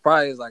know it's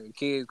probably like a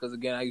kid, because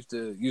again, I used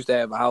to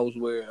have a house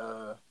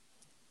where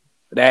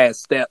it had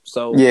steps,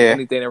 so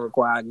anything that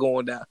required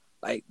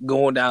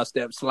going down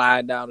steps,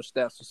 sliding down the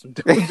steps, or some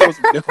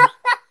different.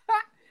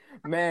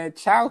 Man,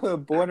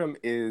 childhood boredom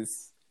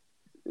is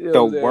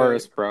the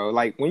worst, bro.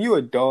 Like, when you're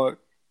an adult,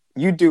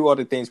 you do all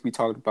the things we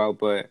talked about,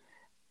 but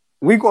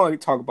we're going to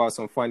talk about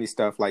some funny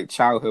stuff like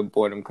childhood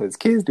boredom, because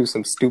kids do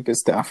some stupid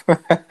stuff.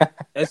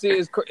 And see,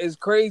 it's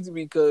crazy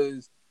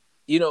because,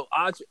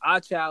 our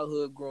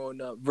childhood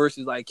growing up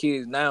versus like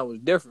kids now is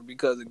different,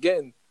 because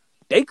again,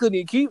 they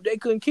couldn't keep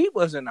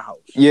us in the house.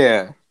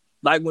 Yeah.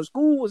 Like, when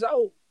school was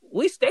out,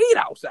 we stayed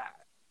outside.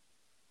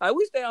 Like,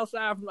 we stayed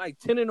outside from like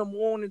 10 in the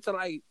morning to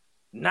like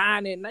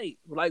 9 at night.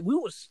 Like, we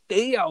would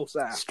stay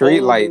outside. Street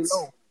lights.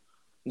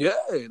 Yeah,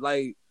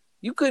 like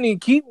you couldn't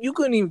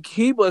even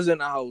keep us in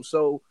the house.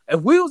 So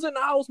if we was in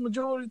the house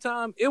majority of the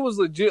time, it was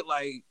legit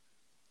like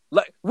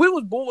we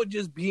was bored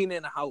just being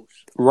in the house.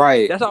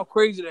 Right. That's how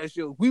crazy that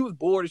shit was. We was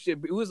bored of shit.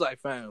 It was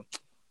like, fam,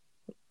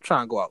 I'm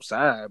trying to go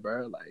outside,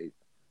 bro. Like,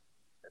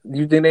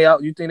 you think they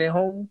out? You think they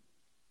home?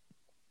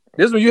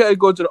 This one you had to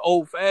go to the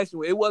old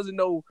fashioned way. It wasn't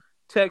no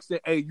texting,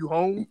 hey, you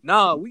home?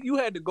 Nah, you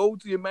had to go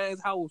to your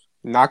man's house,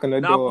 knock on the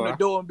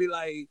door and be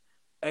like,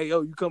 hey,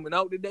 yo, you coming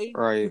out today?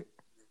 Right.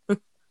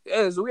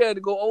 Yeah, so we had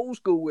to go old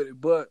school with it.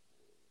 But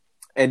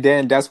And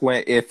then that's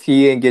when, if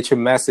he didn't get your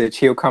message,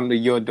 he'll come to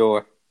your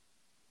door.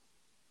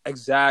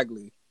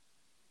 Exactly.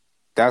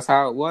 That's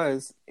how it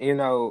was.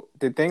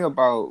 The thing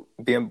about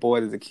being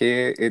bored as a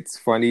kid, it's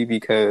funny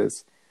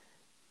because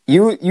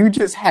you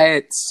just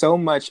had so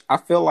much. I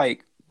feel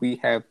like we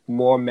have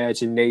more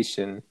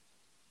imagination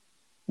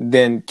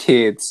than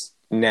kids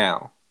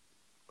now.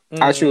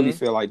 I truly Mm-hmm.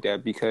 feel like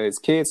that because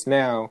kids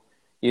now,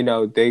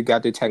 they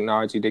got the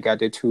technology, they got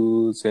their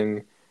tools,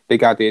 and they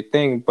got their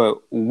thing,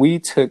 but we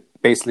took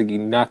basically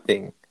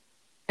nothing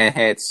and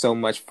had so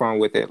much fun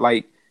with it.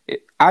 Like,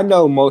 I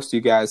know most of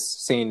you guys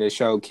seen the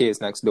show Kids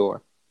Next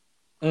Door.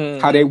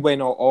 How they Mm-hmm.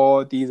 went on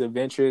all these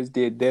adventures,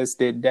 did this,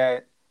 did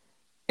that,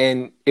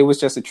 and it was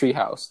just a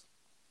treehouse.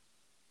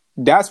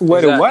 That's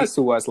what it Exactly. was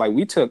to us. Like,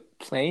 we took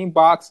plain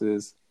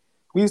boxes.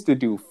 We used to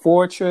do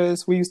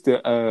Fortress. We used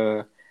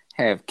to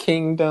have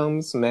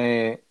kingdoms,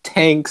 man,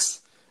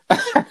 tanks.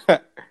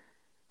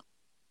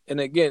 And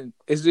again,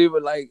 it's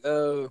even like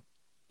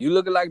you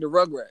looking like the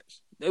Rugrats.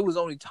 They was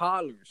only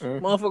toddlers.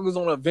 Mhm. Motherfuckers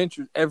on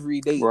adventures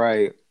every day.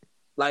 Right.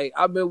 Like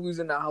I remember we was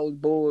in the house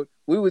board.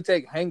 We would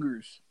take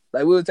hangers.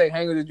 Like we would take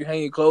hangers that you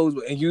hang your clothes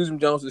with and use them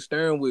Jones as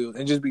steering wheels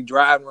and just be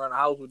driving around the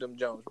house with them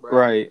Jones, bro.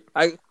 Right.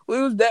 Like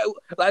we was that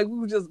like we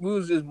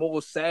was just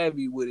more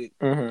savvy with it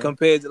Hmm.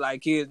 compared to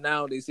like kids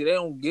nowadays. See, they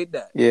don't get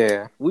that.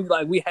 Yeah. We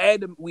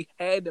had to make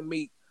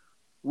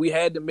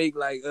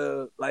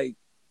like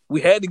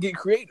we had to get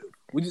creative.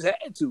 We just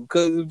had to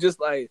because it was just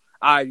like,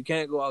 all right, you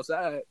can't go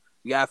outside.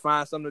 You gotta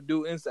find something to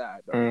do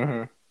inside, though.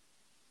 Hmm.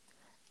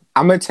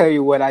 I'm gonna tell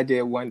you what I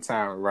did one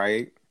time,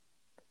 right?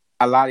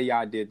 A lot of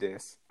y'all did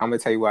this. I'm gonna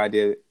tell you what I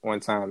did one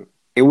time.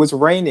 It was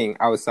raining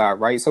outside,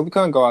 right? So we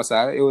couldn't go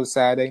outside. It was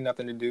Saturday,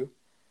 nothing to do.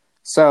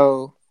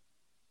 So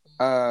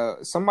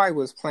somebody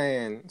was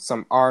playing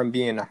some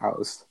R&B in the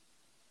house.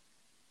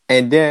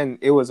 And then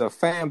it was a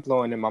fan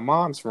blowing in my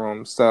mom's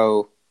room.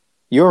 So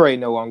you already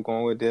know where I'm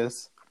going with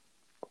this.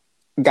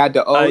 Got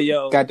the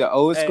Yo,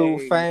 old school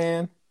hey,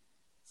 fan.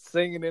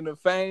 singing in the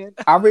fan.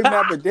 I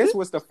remember this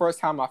was the first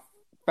time I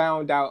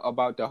found out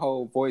about the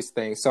whole voice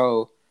thing.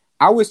 So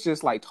I was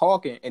just like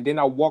talking, and then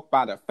I walked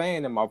by the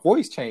fan, and my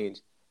voice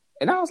changed,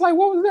 and I was like,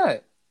 "What was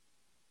that?"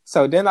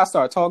 So then I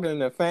started talking in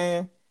the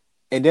fan,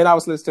 and then I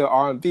was listening to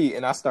R&B,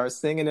 and I started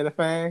singing in the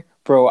fan.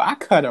 Bro, I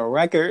cut a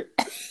record.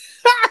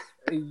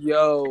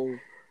 Yo,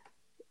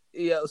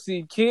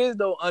 see, kids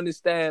don't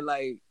understand.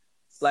 Like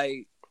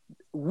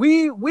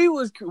we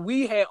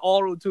had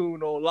auto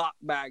tune on lock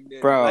back then.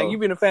 Like Bro,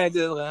 even the fan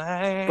just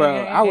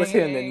I was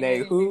hitting the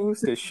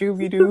Nehus, the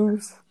Shooby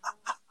Doos.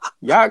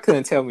 Y'all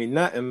couldn't tell me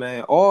nothing,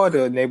 man. All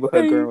the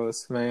neighborhood hey,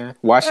 girls, man.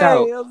 Watch hey,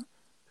 out.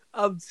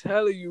 I'm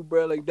telling you,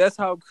 bro. Like that's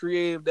how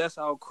creative, that's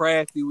how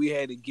crafty we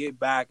had to get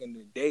back in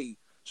the day.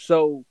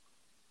 So,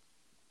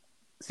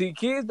 see,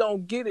 kids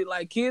don't get it.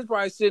 Like kids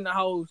probably sit in the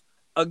house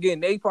again.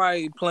 They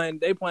probably playing.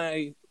 They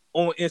playing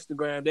on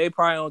Instagram. They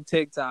probably on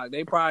TikTok.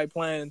 They probably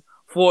playing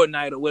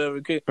Fortnite or whatever.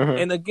 Mm-hmm.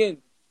 And again,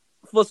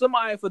 for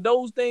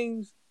those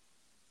things,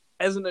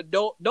 as an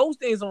adult, those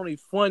things only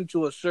fun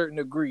to a certain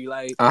degree.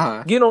 Like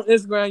Uh-huh. get on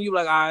Instagram, you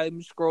like, all right, let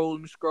me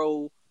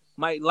scroll,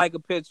 might like a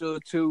picture or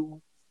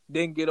two,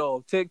 then get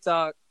off.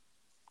 TikTok,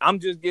 I'm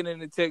just getting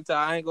into TikTok.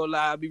 I ain't gonna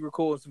lie, I be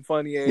recording some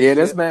funny ass Yeah,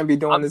 this shit. man be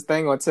doing I'm this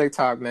thing on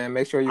TikTok, man.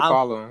 Make sure you I'm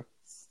follow him.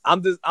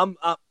 I'm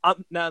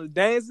now the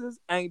dances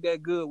I ain't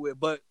that good with,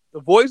 but the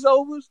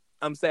voiceovers,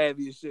 I'm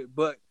savvy as shit.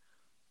 But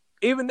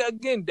even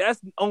again, that's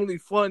only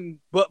fun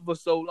but for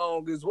so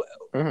long as well.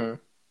 Mm-hmm.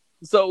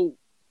 So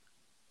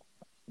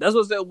that's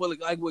what I said.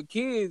 Like with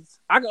kids,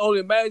 I can only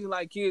imagine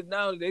like kids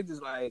now. They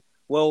just like,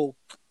 well,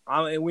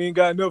 I mean, we ain't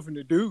got nothing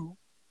to do.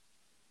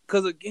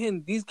 Cause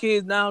again, these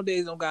kids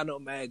nowadays don't got no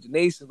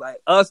imagination. Like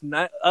us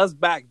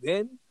back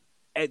then,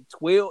 at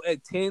 12,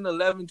 at 10,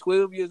 11,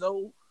 12 years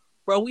old,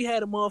 bro, we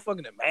had a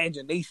motherfucking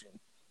imagination,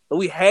 but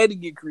we had to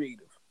get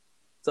creative.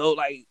 So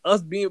like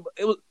us being,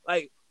 it was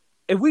like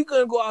if we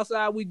couldn't go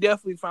outside, we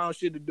definitely found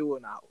shit to do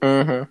in the house.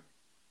 Mm-hmm.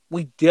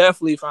 We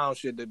definitely found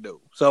shit to do.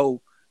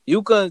 So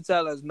you couldn't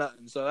tell us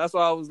nothing. So that's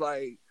why I was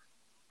like,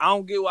 I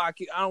don't get why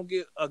I don't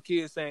get a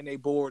kid saying they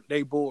bored.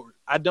 They bored.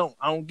 I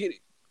don't get it.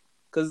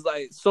 Cause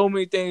like so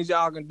many things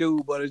y'all can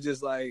do, but it's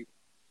just like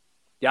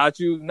y'all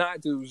choose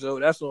not to. So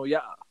that's on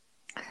y'all.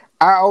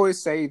 I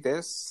always say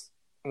this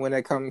when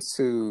it comes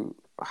to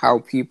how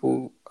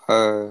people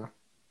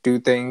do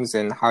things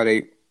and how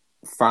they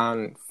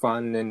find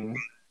fun and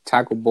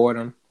tackle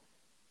boredom.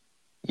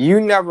 You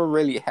never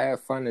really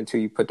have fun until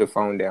you put the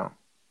phone down.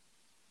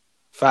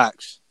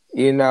 Facts.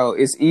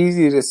 It's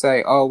easy to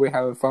say, "Oh, we're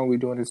having fun, we're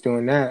doing this,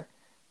 doing that,"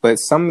 but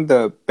some of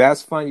the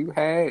best fun you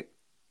had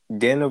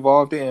didn't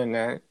involve the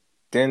internet,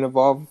 didn't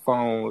involve a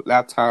phone,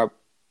 laptop,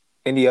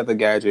 any other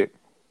gadget.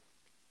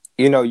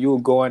 You were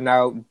going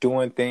out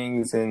doing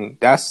things, and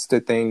that's the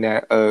thing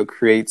that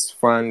creates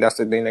fun. That's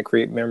the thing that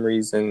creates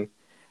memories, and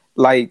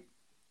like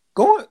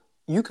going,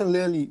 you can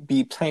literally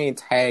be playing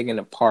tag in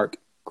the park,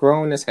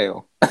 grown as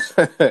hell,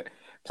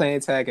 playing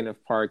tag in the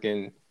park,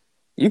 and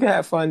you can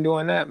have fun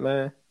doing that,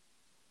 man.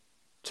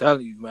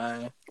 Telling you,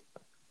 man.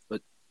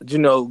 But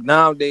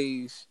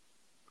nowadays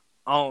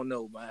I don't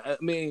know, man. I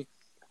mean,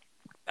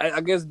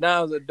 I guess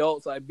now as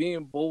adults, like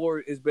being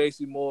bored is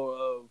basically more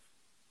of,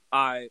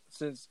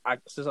 since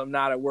I'm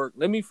not at work,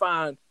 let me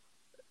find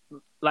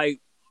like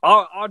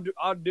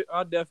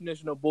our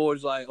definition of bored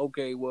is like,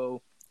 okay,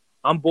 well,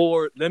 I'm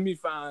bored. Let me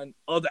find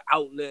other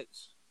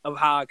outlets of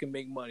how I can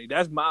make money.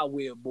 That's my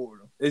way of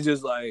boredom. It's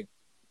just like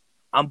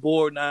I'm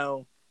bored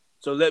now,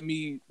 so let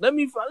me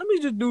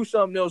just do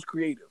something else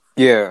creative.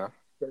 Yeah.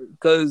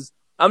 Because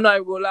I'm not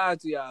even gonna lie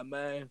to y'all,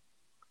 man.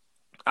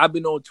 I've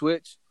been on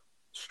Twitch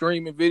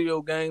streaming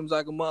video games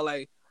like a month.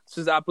 Like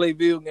since I play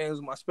video games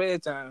in my spare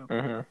time,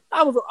 Mm-hmm.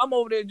 I'm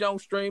over there, John,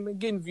 streaming,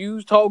 getting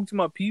views, talking to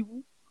my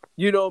people.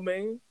 You know what I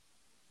mean?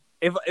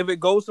 If it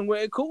goes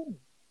somewhere, cool.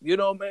 You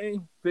know what I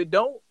mean? If it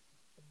don't,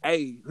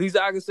 hey, at least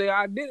I can say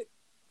I did it.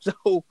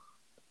 So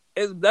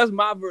that's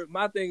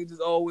my thing is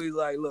just always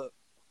like, look,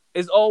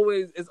 it's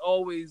always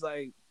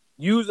like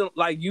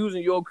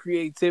using your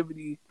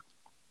creativity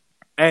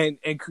and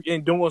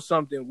doing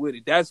something with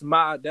it. That's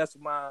my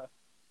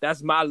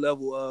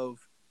level of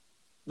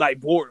like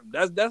boredom.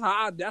 That's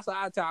how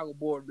I tackle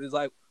boredom. Is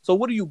like, so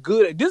what are you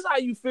good at? This is how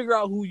you figure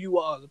out who you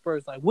are as a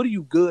person. Like, what are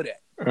you good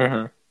at?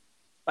 Mm-hmm.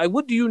 Like,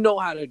 what do you know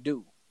how to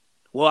do?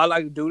 Well, I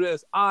like to do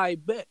this. I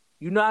bet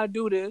you know how to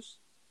do this.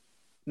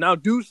 Now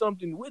do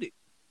something with it.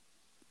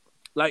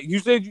 Like you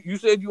said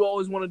you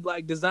always wanted to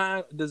like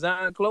design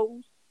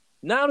clothes.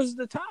 Now this is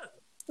the time.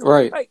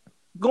 Right. Like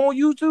go on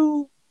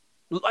YouTube,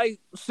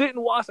 like sit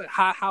and watch like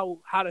how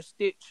to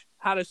stitch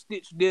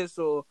this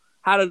or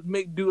how to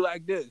do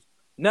like this.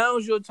 Now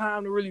is your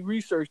time to really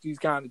research these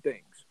kind of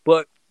things.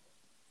 But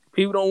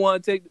people don't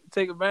want to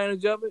take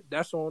advantage of it.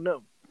 That's on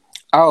them.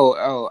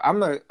 Oh, I'm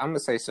gonna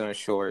say something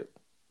short.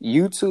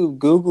 YouTube,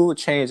 Google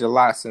changed a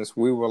lot since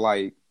we were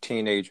like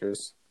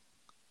teenagers.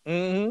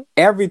 Mm-hmm.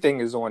 Everything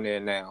is on there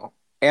now.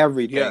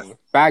 Everything. Yes.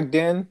 Back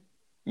then,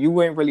 you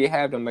wouldn't really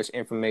have that much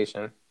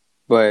information,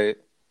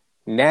 but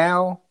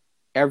now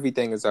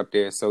everything is up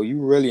there, so you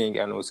really ain't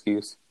got no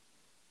excuse.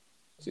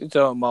 What you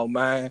talking about,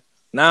 man?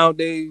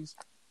 Nowadays,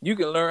 you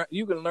can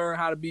learn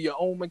how to be your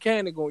own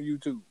mechanic on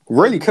YouTube.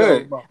 Really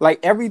could. Like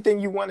everything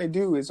you want to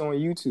do is on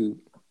YouTube.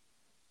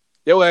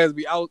 Your ass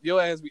be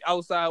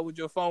outside with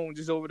your phone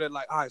just over there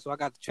like, all right, so I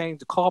got to change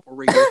the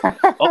carburetor.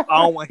 Oh,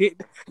 I don't want to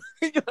hit.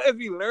 Your ass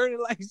be learning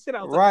like shit.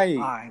 I was right.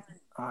 Like,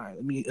 all right,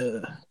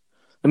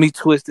 let me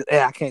twist it.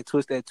 Yeah, I can't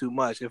twist that too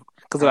much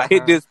because if I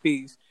hit this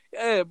piece,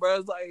 yeah, bro,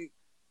 it's like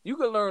you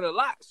can learn a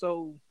lot.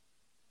 So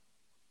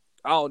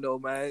I don't know,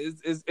 man.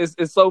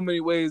 It's so many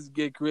ways to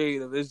get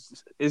creative.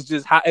 It's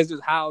just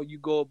how you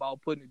go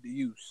about putting it to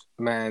use.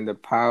 Man, the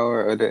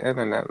power of the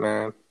internet,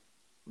 man.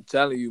 I'm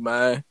telling you,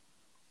 man.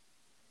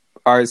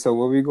 All right, so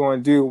what we're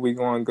going to do, we're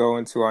going to go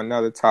into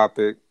another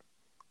topic.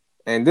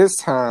 And this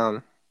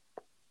time,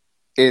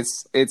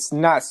 it's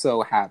not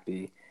so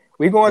happy.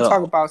 We're going to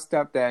talk about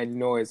stuff that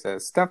annoys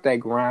us, stuff that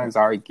grinds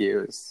our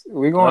gears.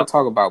 We're going to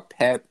talk about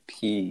pet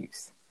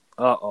peeves.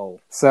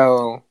 Uh-oh.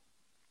 So,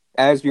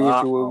 as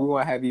usual, we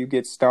want to have you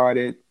get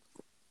started.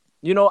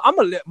 You know, I'm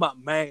going to let my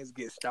mans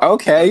get started.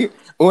 Okay.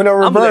 Uno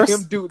reverse. I'm going to let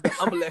him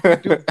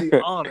do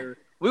the honor.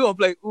 We're going to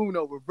play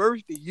Uno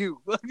reverse to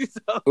you.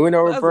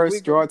 Uno reverse,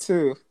 draw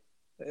two.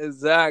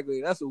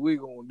 Exactly. That's what we're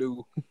going to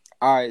do.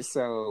 All right.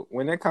 So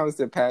when it comes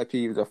to pet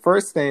peeves, the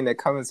first thing that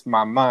comes to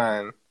my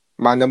mind,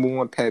 my number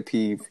one pet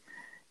peeve,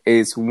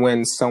 is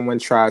when someone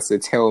tries to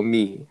tell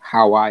me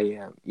how I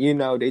am. You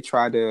know, they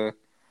try to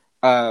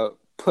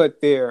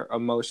put their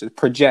emotions,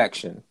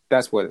 projection.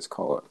 That's what it's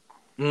called.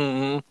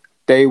 Mm-hmm.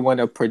 They want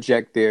to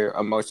project their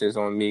emotions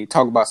on me.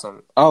 Talk about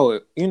something.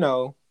 Oh, you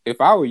know, if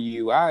I were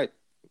you,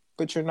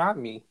 but you're not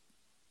me.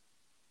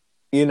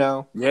 You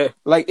know? Yeah.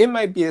 Like, it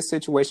might be a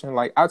situation,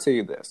 like, I'll tell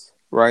you this,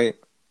 right?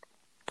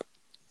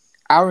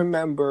 I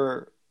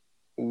remember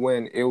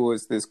when it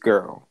was this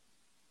girl.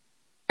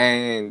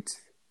 And,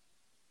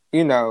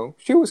 you know,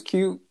 she was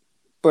cute,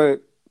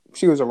 but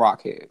she was a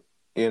rockhead,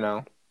 you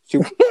know?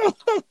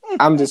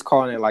 I'm just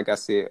calling it like I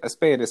said, a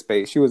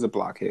spade. She was a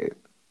blockhead.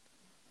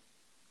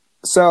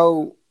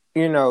 So,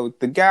 you know,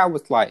 the guy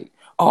was like,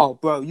 oh,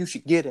 bro, you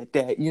should get at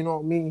that. You know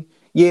what I mean?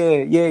 Yeah.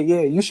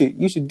 You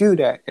should do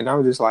that. And I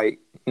was just like,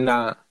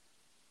 nah.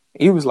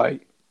 He was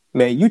like,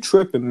 man, you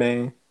tripping,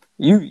 man.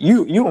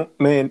 You,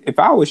 man, if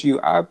I was you,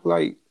 I'd be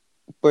like,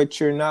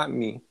 but you're not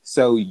me.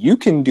 So you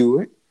can do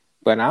it,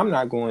 but I'm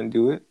not going to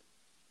do it.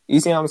 You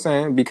see what I'm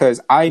saying? Because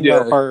I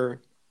know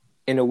her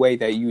in a way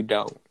that you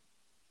don't.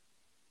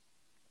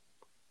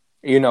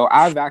 You know,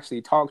 I've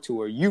actually talked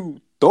to her.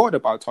 You thought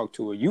about talking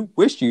to her. You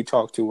wished you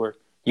talked to her.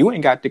 You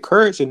ain't got the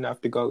courage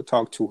enough to go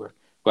talk to her.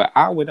 But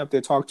I went up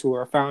there, talked to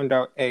her, found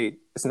out, hey,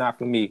 it's not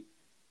for me.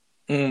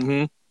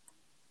 Mm-hmm.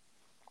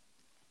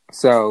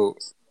 So,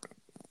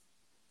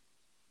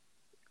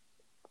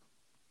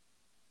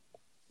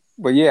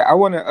 but yeah, I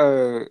want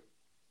to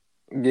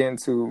get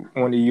into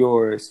one of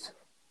yours.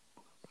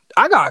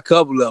 I got a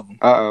couple of them.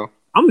 Uh-oh.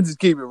 I'm going to just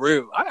keep it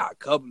real. I got a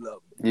couple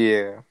of them.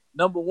 Yeah.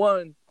 Number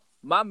one,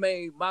 my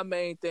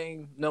main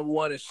thing, number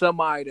one, is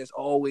somebody that's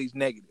always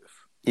negative.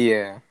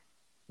 Yeah.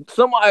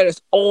 Somebody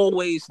that's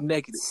always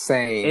negative.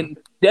 Same.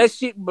 That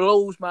shit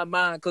blows my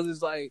mind because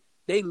it's like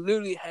they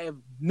literally have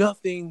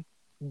nothing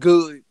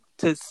good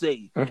to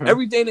say. Mm-hmm.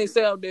 Everything they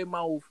say out their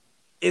mouth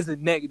is a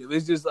negative.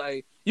 It's just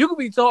like you could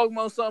be talking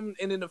about something,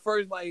 and then the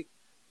first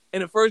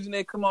thing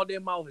that come out their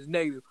mouth is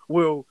negative.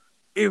 Well,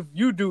 if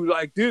you do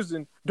like this,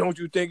 and don't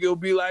you think it'll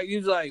be like?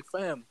 You're like,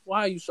 fam,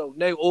 why are you so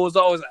negative? Or it's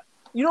always like,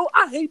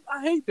 I hate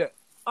that.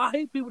 I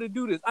hate people that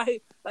do this. I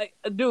hate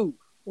dude.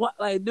 What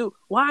dude?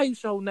 Why are you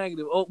so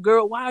negative? Oh,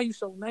 girl, why are you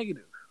so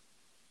negative?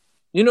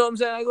 You know what I'm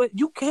saying? Like,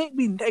 you can't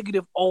be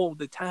negative all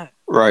the time.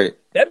 Right.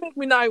 That makes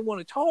me not even want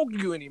to talk to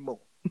you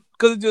anymore.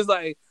 Because it's just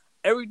like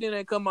everything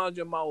that come out of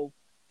your mouth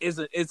is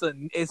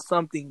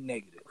something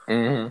negative.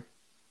 Mm-hmm.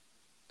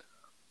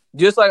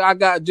 Just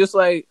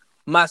like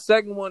my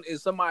second one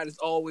is somebody that's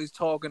always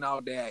talking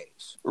out their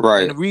ass.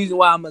 Right. And the reason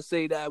why I'm gonna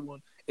say that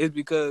one is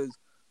because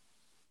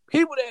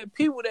people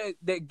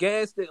that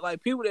gas that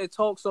like people that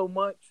talk so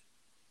much,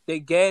 they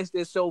gas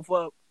themselves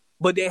up,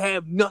 but they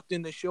have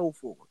nothing to show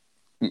for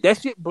it.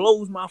 That shit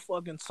blows my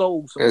fucking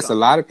soul sometimes. There's a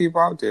lot of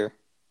people out there.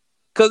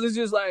 Cause it's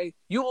just like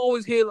you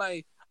always hear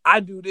like, I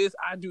do this,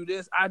 I do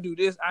this, I do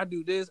this, I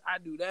do this, I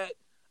do that,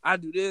 I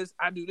do this,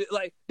 I do this.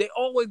 Like they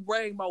always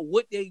brag about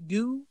what they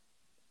do,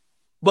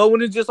 but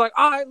when it's just like,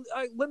 all right,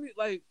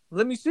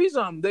 let me see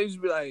something, they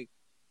just be like,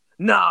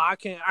 nah, I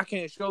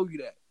can't show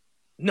you that.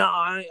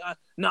 Nah,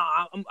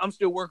 I'm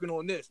still working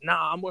on this.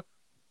 Nah, all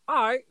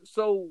right.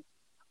 So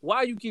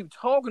why you keep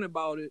talking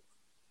about it?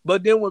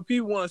 But then when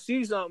people want to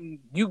see something,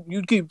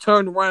 you keep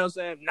turning around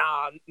saying,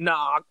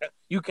 nah,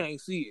 you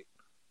can't see it.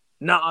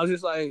 Nah, I was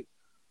just like,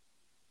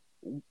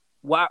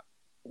 why?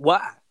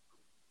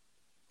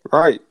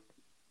 Right.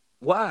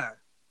 Why?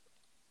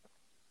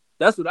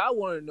 That's what I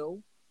want to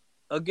know.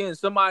 Again,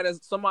 somebody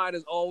that's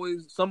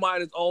always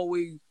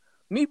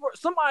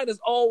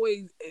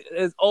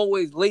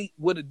late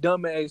with a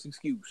dumbass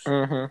excuse.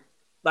 Mm-hmm.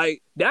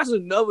 Like that's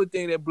another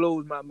thing that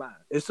blows my mind.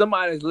 Is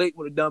somebody that's late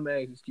with a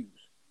dumbass excuse.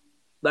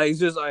 Like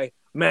it's just like,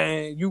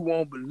 man, you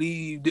won't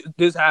believe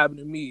this happened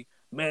to me.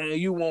 Man,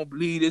 you won't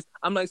believe this.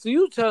 I'm like, so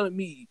you telling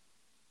me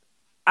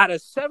out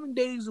of 7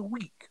 days a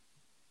week,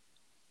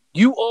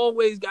 you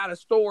always got a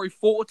story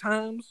 4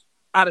 times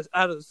out of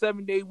a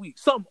 7-day week.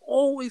 Something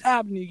always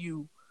happened to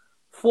you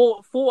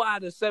 4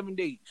 out of 7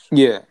 days.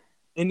 Yeah.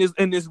 In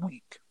this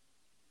week.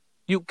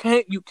 You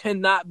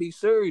cannot be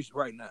serious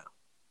right now.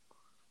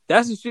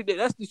 That's the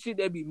shit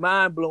that be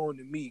mind blowing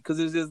to me. Cause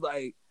it's just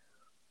like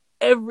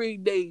every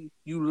day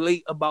you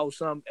late about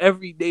something.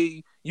 Every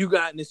day you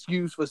got an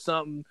excuse for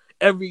something.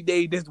 Every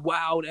day this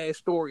wild ass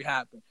story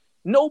happened.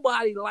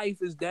 Nobody's life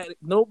is that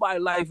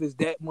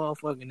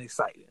motherfucking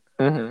exciting.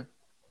 Mm-hmm.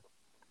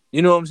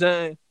 You know what I'm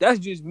saying? That's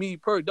just me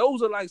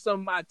those are like some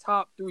of my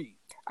top 3.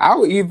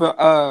 I'll even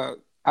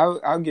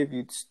I'll give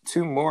you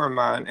 2 more of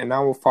mine, and I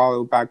will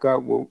follow back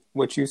up with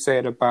what you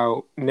said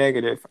about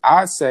negative.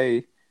 I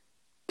say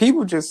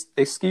people just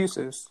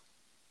excuses.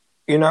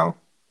 You know?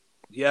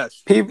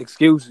 Yes. People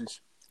excuses.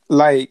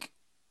 Like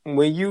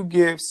when you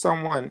give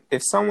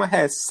if someone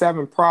has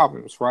 7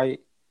 problems,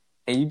 right,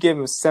 and you give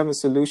them 7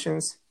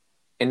 solutions,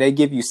 and they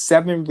give you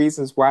 7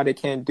 reasons why they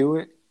can't do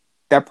it,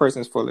 that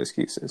person's full of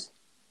excuses.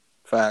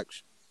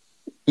 Facts.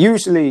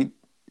 Usually,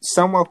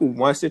 someone who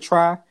wants to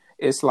try,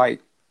 it's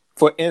like,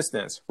 for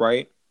instance,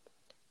 right?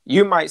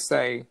 You might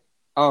say,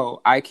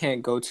 oh, I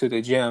can't go to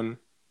the gym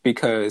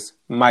because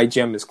my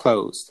gym is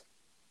closed.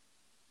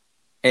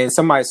 And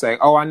somebody say,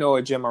 oh, I know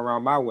a gym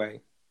around my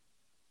way.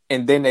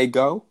 And then they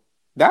go.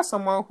 That's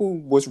someone who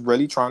was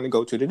really trying to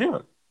go to the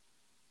gym.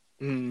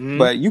 Mm-hmm.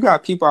 But you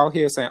got people out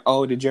here saying,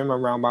 oh, the gym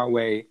around my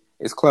way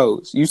is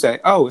closed. You say,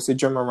 oh, it's a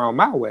gym around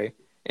my way.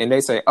 And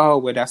they say, oh,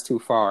 well, that's too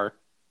far.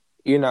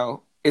 You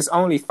know, it's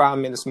only 5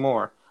 minutes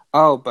more.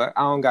 Oh, but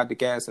I don't got the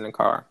gas in the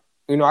car.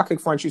 You know, I could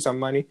front you some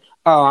money.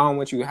 Oh, I don't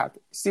want you to have to.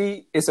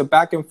 See, it's a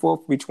back and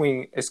forth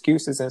between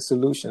excuses and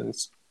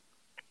solutions.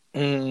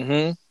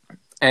 Mm-hmm.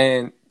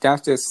 And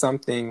that's just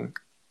something,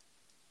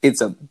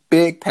 it's a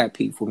big pet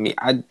peeve for me.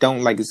 I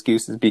don't like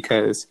excuses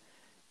because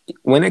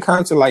when it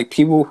comes to like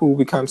people who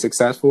become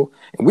successful,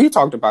 and we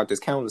talked about this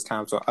countless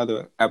times on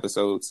other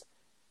episodes,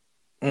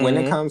 when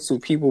it comes to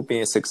people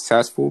being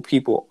successful,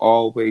 people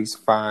always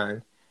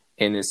find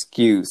an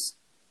excuse.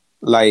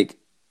 Like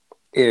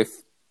if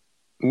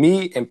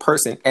me and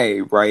person A,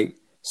 right,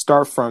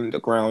 start from the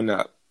ground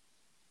up.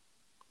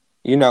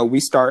 You know, we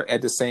start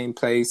at the same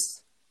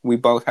place. We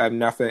both have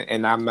nothing,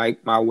 and I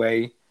make my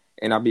way,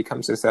 and I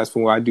become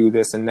successful. I do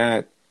this and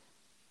that.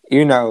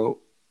 You know,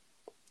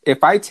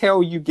 if I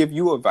give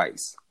you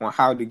advice on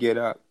how to get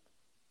up,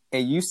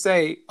 and you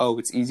say, oh,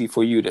 it's easy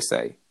for you to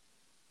say,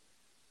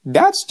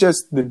 that's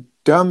just the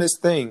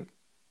dumbest thing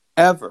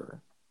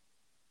ever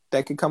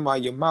that could come out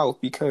of your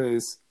mouth,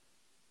 because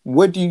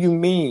what do you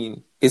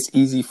mean it's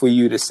easy for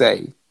you to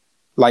say?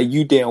 Like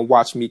you didn't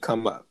watch me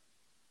come up.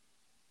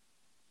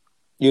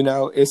 You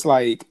know, it's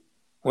like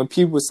when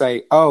people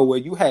say, oh, well,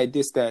 you had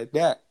this, that,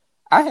 that.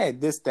 I had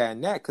this, that,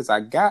 and that because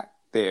I got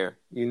there.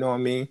 You know what I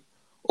mean?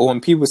 Or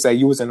when people say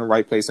you was in the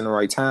right place in the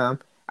right time,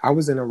 I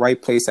was in the right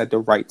place at the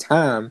right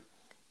time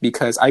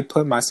because I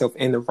put myself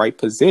in the right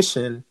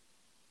position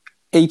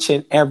each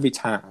and every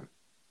time.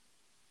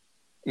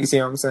 You see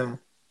what I'm saying?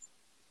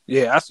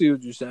 Yeah, I see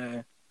what you're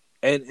saying.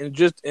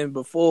 And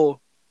before,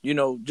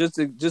 just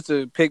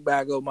to pick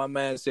back up my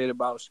man said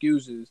about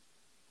excuses,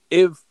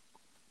 if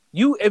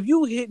you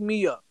hit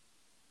me up,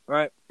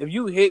 right? If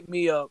you hit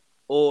me up,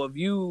 or if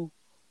you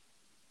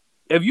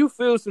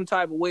feel some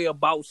type of way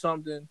about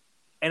something,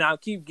 and I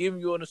keep giving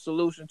you a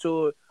solution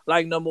to it,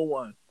 like number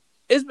one,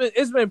 it's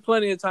been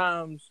plenty of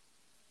times.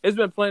 It's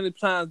been plenty of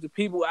times that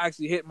people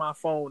actually hit my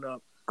phone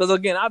up, because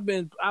again,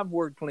 I've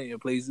worked plenty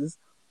of places,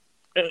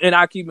 and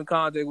I keep in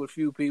contact with a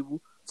few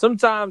people.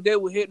 Sometimes they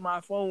will hit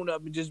my phone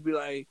up and just be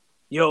like,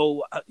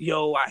 yo,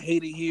 I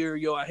hate it here.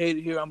 Yo, I hate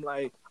it here. I'm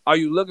like, are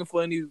you looking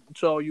for any?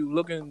 So are you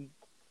looking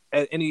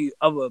at any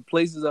other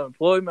places of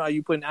employment? Are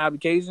you putting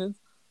applications?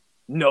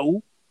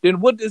 No. Then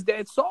what does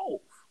that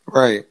solve?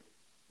 Right.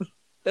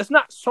 That's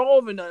not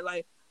solving that.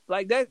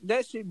 Like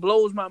that shit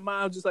blows my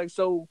mind. Just like,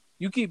 so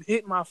you keep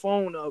hitting my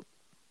phone up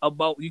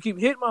about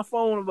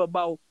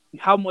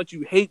how much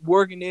you hate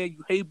working there,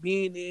 you hate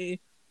being there,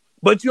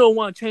 but you don't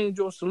want to change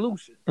your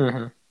solution.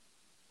 Mm-hmm.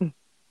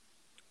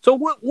 So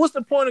what's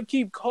the point of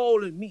keep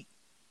calling me?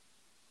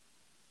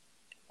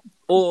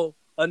 Or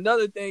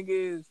another thing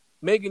is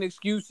making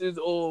excuses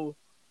or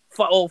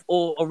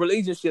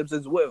relationships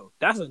as well.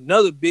 That's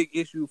another big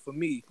issue for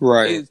me.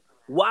 Right. Is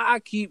why I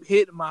keep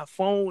hitting my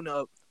phone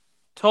up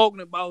talking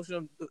about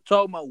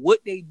what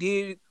they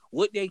did,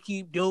 what they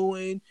keep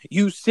doing.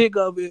 You sick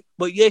of it,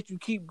 but yet you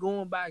keep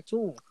going back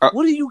to them.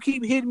 What do you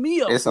keep hitting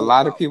me up It's for a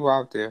lot about? of people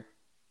out there.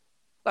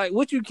 Like,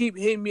 what you keep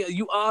hitting me up,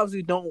 you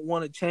obviously don't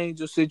want to change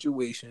your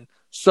situation.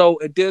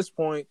 So at this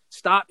point,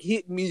 stop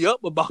hitting me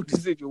up about the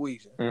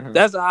situation. Mm-hmm.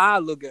 That's how I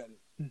look at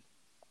it.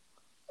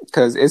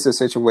 Because it's a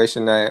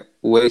situation that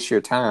wastes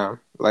your time.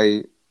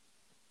 Like,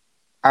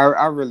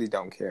 I really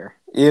don't care.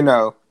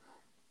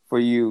 For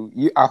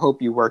you, I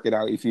hope you work it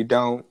out. If you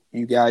don't,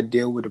 you gotta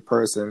deal with a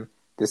person.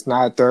 It's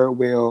not a third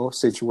wheel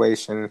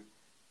situation.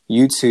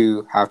 You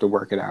two have to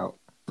work it out.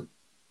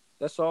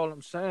 That's all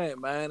I'm saying,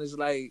 man. It's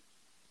like,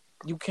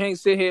 you can't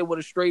sit here with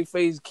a straight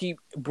face, keep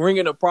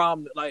bringing a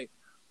problem. Like,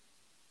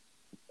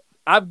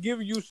 I've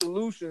given you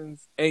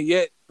solutions,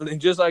 and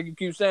just like you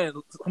keep saying,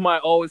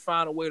 somebody always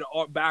find a way to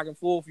arc back and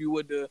forth you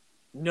with the,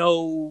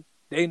 no,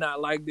 they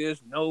not like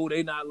this. No,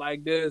 they not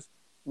like this.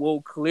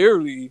 Well,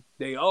 clearly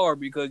they are,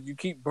 because you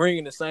keep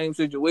bringing the same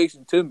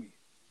situation to me.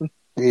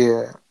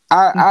 Yeah.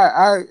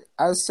 I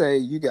say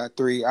you got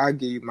 3. I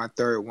give you my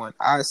third one.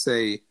 I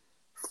say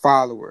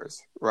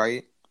followers,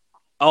 right?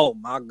 Oh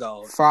my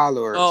God.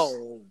 Followers.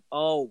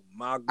 Oh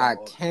my God. I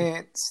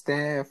can't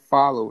stand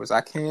followers.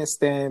 I can't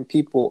stand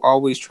people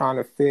always trying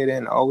to fit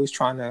in, always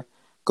trying to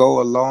go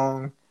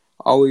along,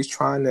 always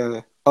trying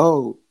to,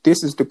 oh,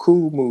 this is the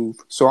cool move,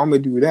 so I'm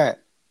going to do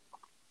that.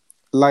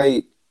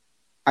 Like,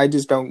 I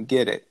just don't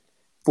get it.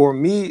 For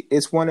me,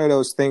 it's one of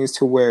those things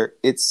to where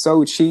it's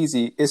so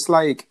cheesy. It's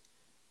like,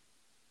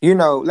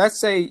 let's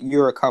say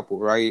you're a couple,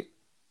 right?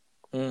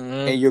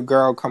 Mm-hmm. And your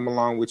girl come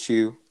along with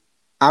you.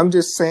 I'm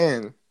just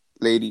saying,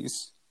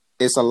 ladies,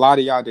 it's a lot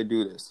of y'all that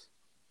do this.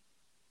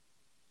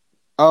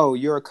 Oh,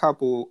 you're a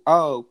couple.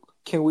 Oh,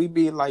 can we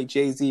be like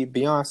Jay-Z,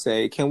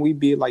 Beyonce? Can we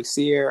be like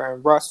Sierra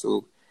and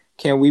Russell?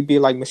 Can we be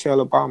like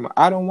Michelle Obama?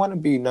 I don't want to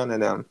be none of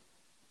them.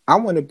 I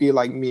want to be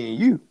like me and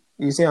you.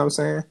 You see what I'm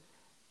saying?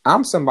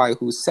 I'm somebody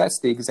who sets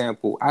the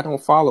example. I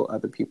don't follow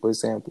other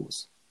people's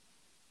examples.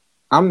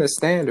 I'm the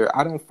standard.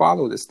 I don't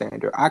follow the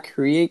standard. I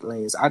create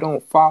lanes. I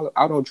don't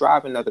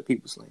drive in other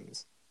people's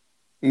lanes.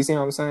 You see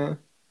what I'm saying?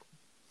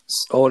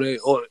 Or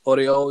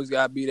they always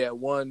gotta be that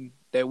one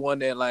that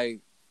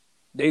like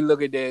they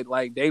look at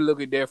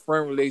their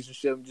friend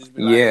relationship and just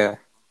be like, yeah,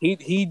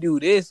 he do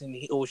this and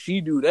or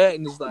she do that,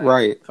 and it's like,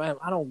 right, fam,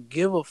 I don't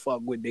give a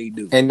fuck what they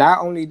do. And not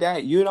only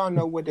that, you don't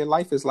know what their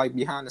life is like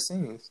behind the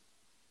scenes.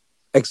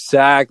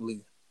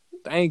 Exactly.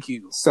 Thank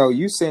you. So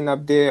you sitting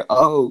up there,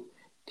 oh,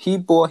 he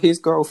bought his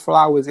girl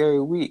flowers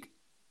every week.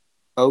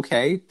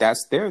 Okay,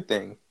 that's their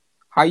thing.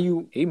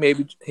 He may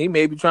be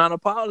trying to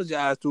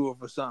apologize to her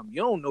for something.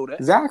 You don't know that.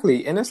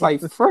 Exactly. And it's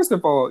like, first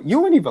of all, you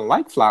wouldn't even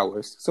like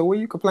flowers. So what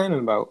are you complaining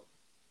about?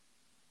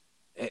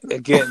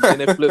 Again,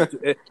 and it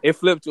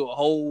flipped to a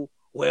whole,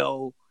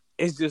 well,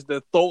 it's just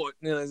the thought.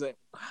 It's like,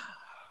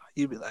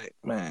 you'd be like,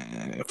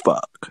 man,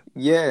 fuck.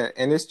 Yeah,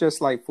 and it's just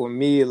like, for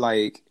me,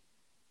 like,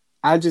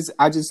 I just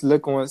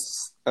look on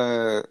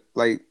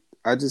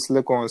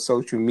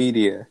social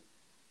media,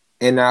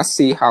 and I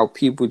see how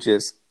people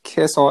just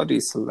kiss all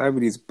these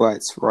celebrities'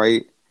 butts,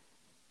 right?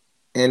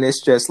 And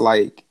it's just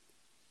like,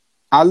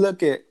 I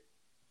look at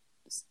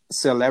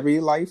celebrity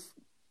life,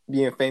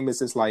 being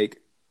famous is like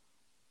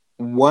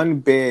one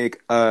big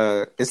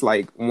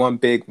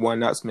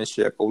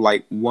one-upsmanship, or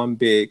like one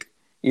big,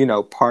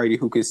 party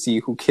who could see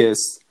who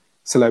kissed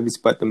celebrities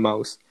butt the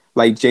most.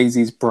 Like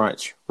Jay-Z's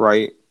brunch,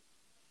 right?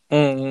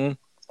 Mm-hmm.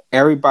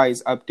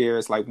 Everybody's up there.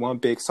 It's like one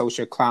big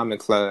social climbing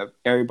club.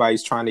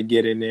 Everybody's trying to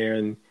get in there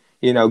and,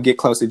 get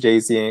close to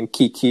Jay-Z and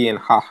Kiki and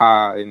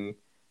haha and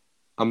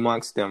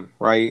amongst them,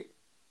 right?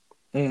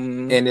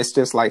 Mm-hmm. And it's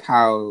just like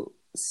how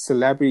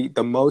celebrity,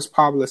 the most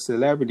popular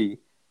celebrity,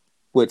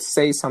 would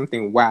say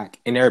something whack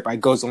and everybody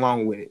goes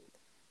along with it,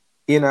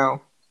 you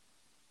know?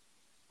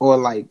 Or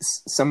like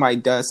somebody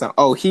does something.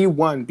 Oh, he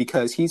won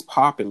because he's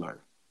popular.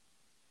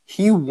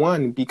 He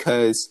won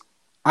because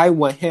I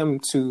want him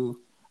to.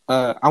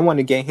 I want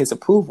to gain his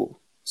approval.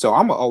 So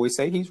I'm gonna always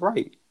say he's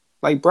right.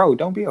 Like, bro,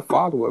 don't be a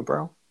follower,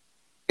 bro.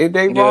 If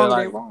they Yeah, wrong,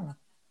 they wrong.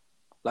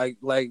 like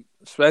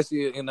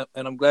especially and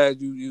I'm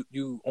glad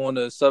you on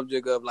the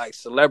subject of like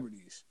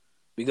celebrities,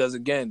 because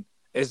again,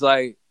 it's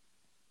like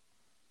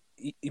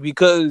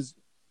because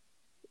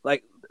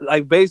like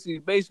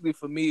basically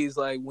for me it's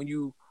like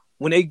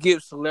when they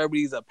give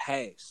celebrities a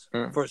pass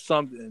for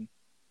something,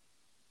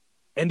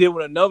 and then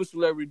when another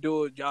celebrity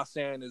do it, y'all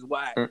saying is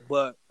whack.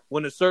 But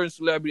when a certain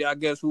celebrity, I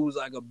guess, who's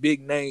like a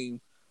big name,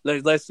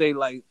 let's say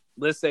like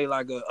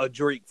a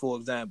Drake, for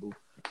example,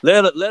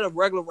 let a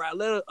regular rapper,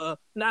 let a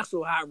not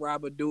so hot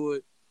rapper do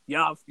it.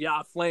 Y'all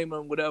flame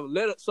him, whatever.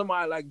 Let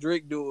somebody like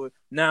Drake do it.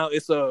 Now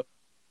it's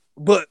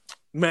but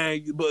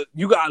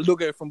you gotta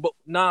look at it from both.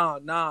 Nah.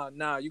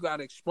 You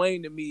gotta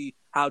explain to me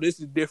how this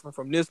is different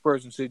from this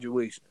person's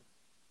situation.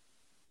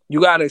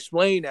 You gotta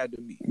explain that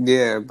to me.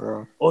 Yeah,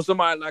 bro. Or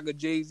somebody like a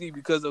Jay-Z,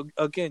 because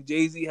again,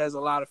 Jay-Z has a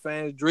lot of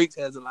fans, Drake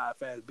has a lot of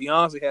fans,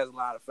 Beyonce has a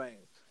lot of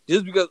fans.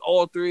 Just because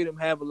all three of them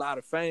have a lot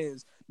of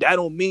fans, that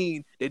don't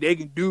mean that they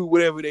can do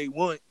whatever they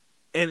want.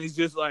 And it's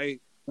just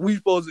like we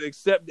supposed to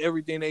accept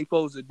everything they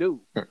supposed to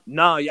do.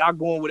 Nah, y'all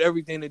going with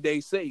everything that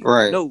they say.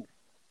 Right.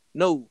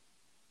 No.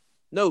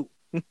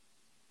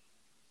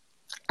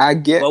 I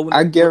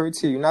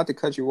guarantee you, not to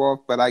cut you off,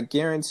 but I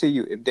guarantee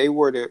you, if they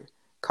were to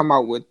come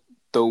out with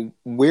the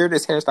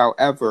weirdest hairstyle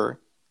ever,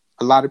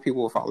 a lot of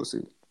people will follow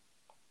suit.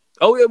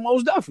 Oh yeah,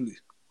 most definitely.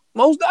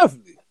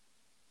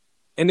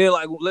 And then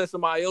like let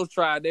somebody else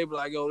try it, they be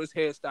like, yo, this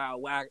hairstyle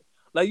whack.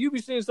 Like you be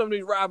seeing some of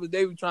these rappers,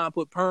 they be trying to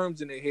put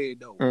perms in their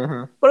head though.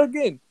 Mm-hmm. But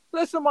again,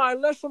 let somebody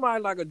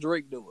like a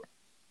Drake do it,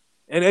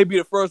 and they be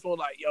the first one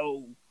like,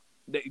 yo,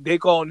 they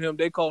calling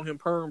him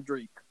Perm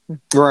Drake.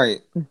 Right.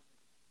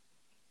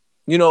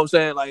 You know what I'm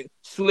saying? Like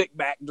slick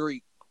back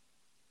Drake.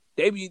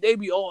 They be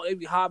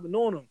hopping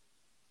on him.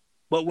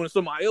 But when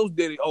somebody else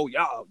did it, oh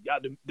y'all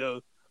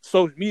the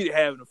social media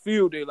having a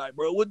field day, like,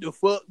 bro, what the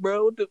fuck,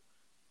 bro?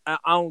 I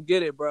don't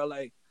get it, bro.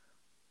 Like,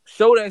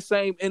 show that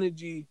same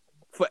energy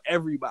for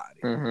everybody.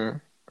 Mm-hmm.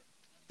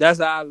 That's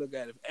how I look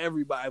at it.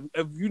 Everybody.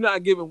 If you're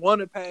not giving one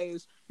a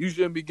pass, you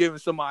shouldn't be giving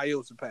somebody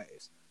else a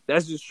pass.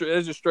 That's just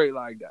straight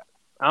like that.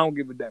 I don't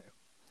give a damn.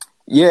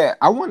 Yeah,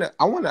 I wanna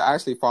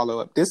actually follow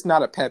up. This is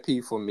not a pet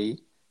peeve for me,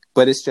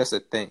 but it's just a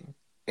thing.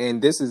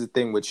 And this is the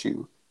thing with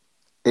you.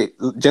 It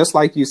just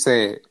like you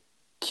said,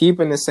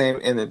 keeping the same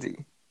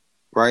energy,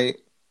 right?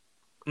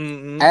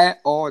 Mm-hmm. At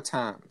all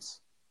times.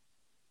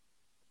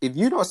 If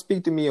you don't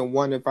speak to me in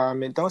one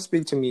environment, don't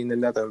speak to me in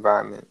another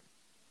environment.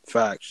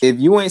 Facts. If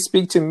you ain't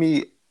speak to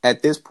me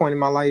at this point in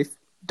my life,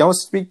 don't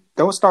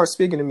start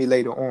speaking to me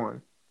later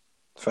on.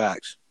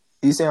 Facts.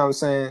 You see what I'm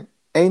saying?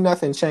 Ain't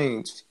nothing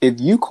changed. If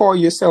you call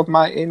yourself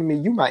my enemy,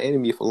 you my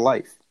enemy for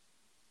life.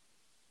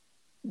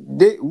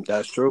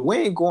 That's true. We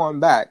ain't going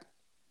back.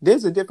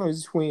 There's a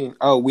difference between,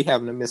 we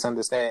having a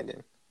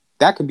misunderstanding.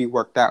 That could be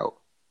worked out.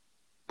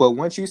 But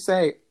once you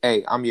say,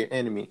 hey, I'm your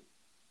enemy,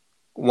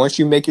 once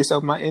you make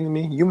yourself my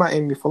enemy, you my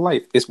enemy for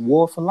life. It's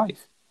war for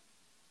life.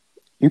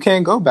 You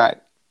can't go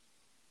back.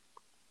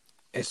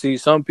 And see,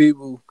 some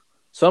people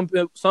tend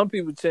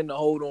to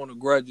hold on to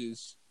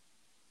grudges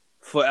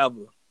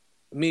forever.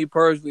 Me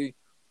personally,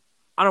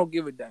 I don't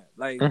give a damn.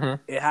 Like,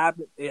 It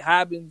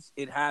happens.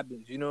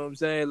 You know what I'm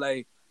saying?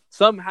 Like,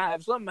 something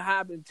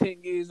happened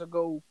 10 years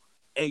ago,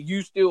 and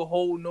you still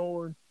holding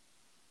on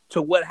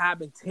to what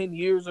happened 10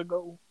 years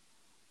ago.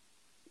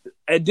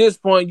 At this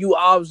point, you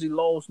obviously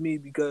lost me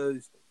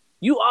because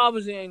you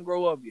obviously ain't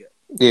grow up yet.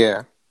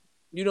 Yeah.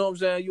 You know what I'm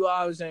saying? You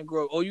obviously ain't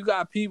grow up. Or you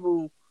got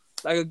people,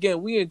 like,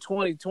 again, we in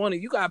 2020.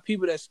 You got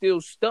people that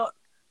still stuck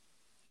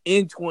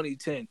in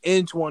 2010,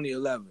 in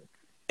 2011.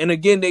 And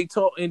again, they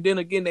talk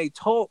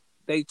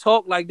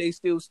like they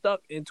still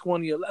stuck in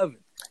 2011.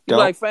 You're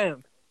like,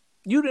 fam,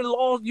 you done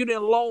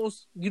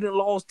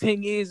lost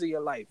 10 years of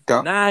your life,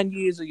 9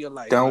 years of your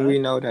life. Don't we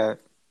know that?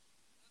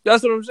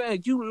 That's what I'm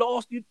saying. You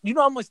lost. You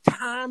know how much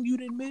time you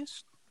didn't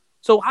miss.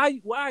 So why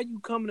are you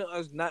coming to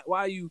us?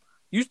 Why are you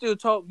still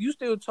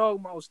talking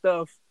about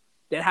stuff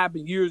that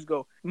happened years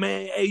ago?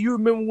 Man, hey, you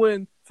remember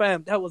when,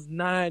 fam? That was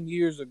 9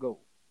 years ago.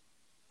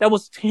 That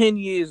was 10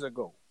 years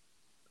ago.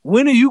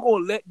 When are you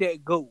gonna let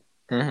that go?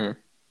 Mm-hmm.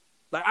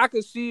 Like I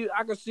could see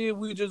if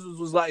we just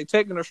was like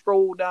taking a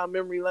stroll down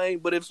memory lane.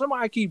 But if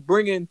somebody keep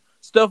bringing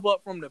stuff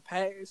up from the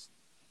past,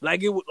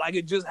 like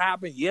it just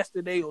happened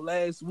yesterday or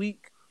last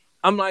week,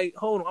 I'm like,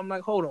 hold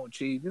on,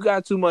 Chief. You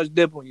got too much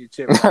dip on your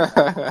chip.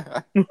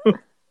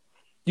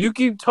 You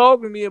keep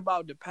talking to me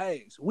about the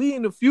past. We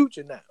in the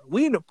future now.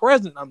 We in the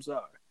present. I'm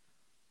sorry.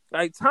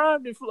 Like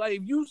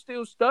if you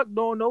still stuck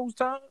during those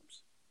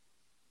times,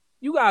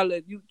 you gotta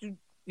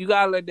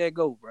let that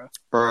go, bro.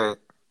 Right.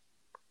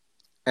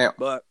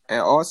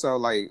 And also,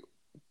 like,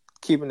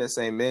 keeping the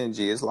same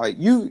energy, it's like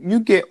you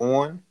get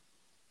on,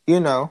 you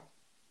know,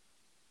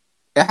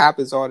 it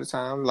happens all the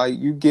time. Like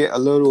you get a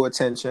little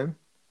attention.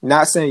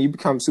 Not saying you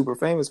become super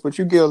famous, but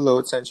you get a little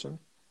attention.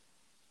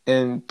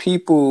 And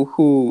people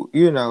who,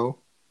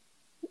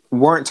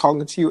 weren't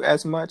talking to you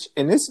as much,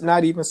 and it's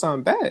not even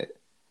something bad.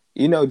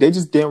 They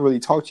just didn't really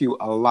talk to you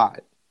a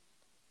lot.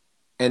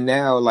 And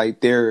now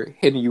like they're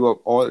hitting you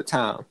up all the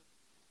time.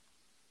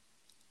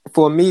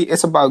 For me,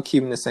 it's about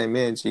keeping the same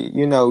energy.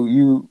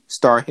 You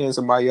start hitting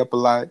somebody up a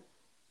lot.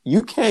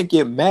 You can't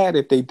get mad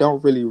if they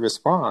don't really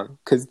respond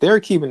because they're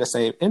keeping the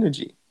same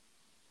energy.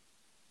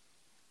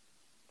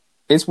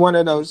 It's one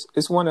of those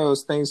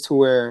things to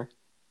where,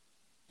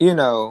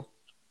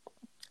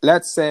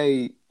 let's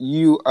say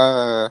you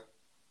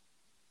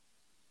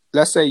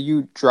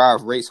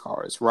drive race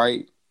cars,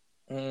 right?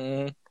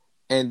 Mm-hmm.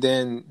 And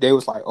then they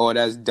was like, oh,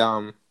 that's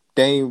dumb.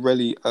 They ain't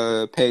really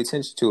pay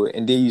attention to it.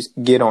 And then you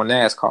get on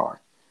NASCAR.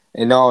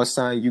 And all of a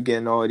sudden you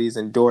getting all these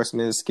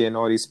endorsements, getting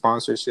all these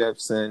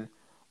sponsorships, and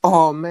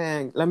oh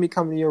man, let me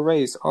come to your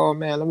race. Oh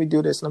man, let me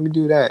do this, let me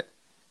do that.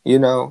 You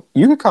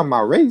can come to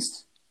my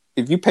race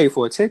if you pay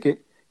for a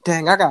ticket.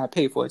 Dang, I gotta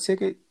pay for a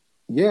ticket.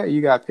 Yeah,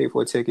 you gotta pay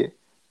for a ticket.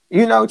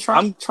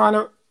 Trying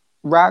to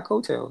ride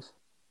coattails.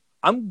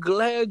 I'm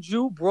glad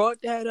you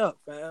brought that up,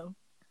 fam.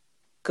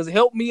 Cause it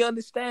helped me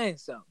understand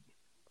something.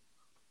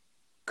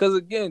 Cause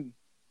again,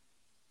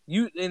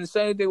 you in the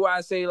same thing where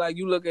I say like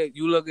you look at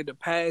the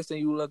past and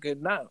you look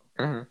at now.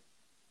 Mm-hmm.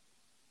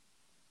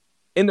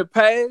 In the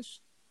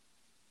past,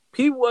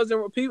 people.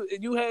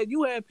 You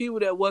had people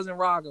that wasn't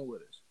rocking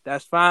with us.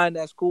 That's fine.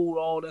 That's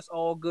cool. That's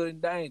all good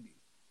and dandy.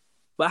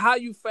 But how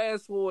you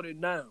fast forward it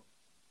now?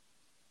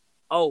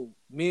 Oh,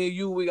 me and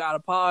you, we got a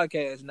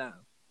podcast now,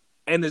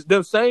 and it's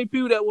the same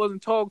people that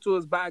wasn't talking to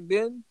us back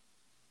then.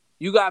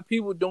 You got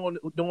people doing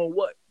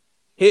what?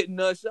 Hitting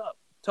us up,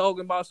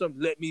 talking about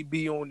something. Let me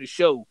be on the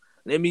show.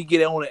 Let me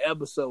get on the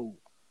episode.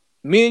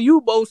 Me and you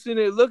both sitting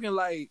there looking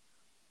like,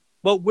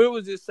 but where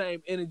was this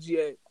same energy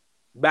at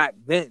back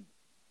then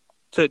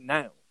to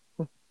now?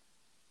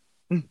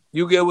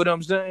 You get what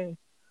I'm saying?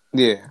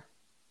 Yeah.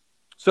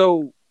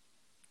 So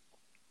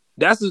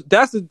that's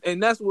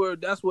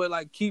where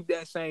like keep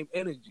that same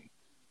energy.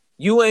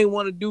 You ain't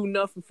want to do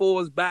nothing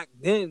for us back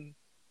then,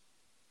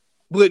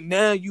 but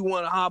now you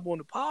want to hop on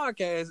the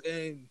podcast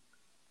and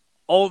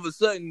all of a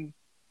sudden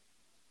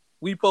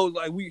we supposed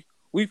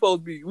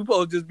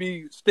to just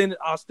be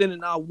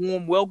extending our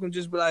warm welcome,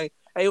 just be like,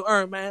 hey,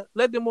 Ern, man,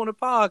 let them on the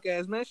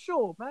podcast, man.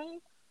 Sure, man.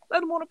 Let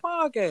them on the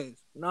podcast.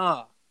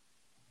 Nah,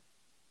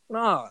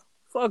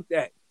 fuck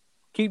that.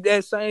 Keep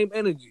that same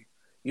energy.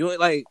 You ain't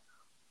like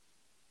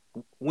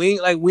we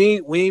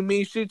ain't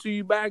mean shit to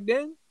you back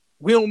then.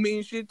 We don't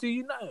mean shit to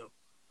you now.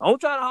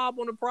 Don't try to hop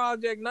on the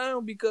project now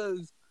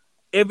because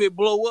if it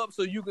blow up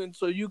so you can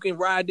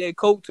ride that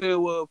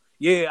coattail of,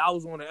 yeah, I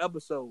was on the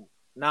episode.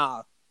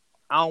 Nah,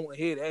 I don't want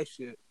to hear that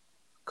shit.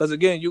 Because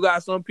again, you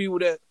got some people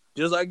that,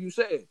 just like you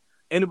said,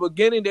 in the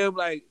beginning, they're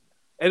like,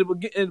 in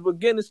the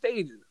beginning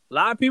stages, a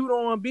lot of people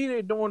don't want to be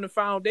there during the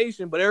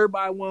foundation, but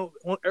everybody want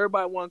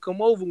to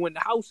come over when the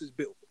house is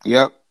built.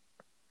 Yep.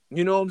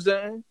 You know what I'm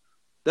saying?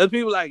 There's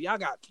people like, y'all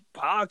got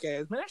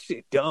podcasts, man. That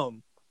shit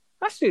dumb.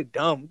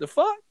 The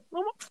fuck?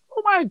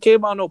 Nobody care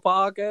about no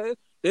podcast.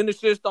 Then the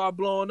shit start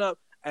blowing up.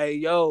 Hey,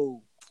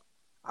 yo,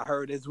 I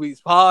heard this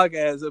week's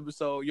podcast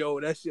episode. Yo,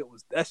 that shit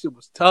was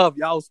tough.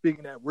 Y'all was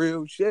speaking that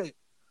real shit.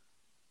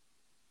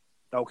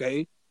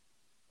 Okay.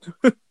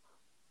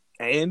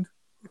 And?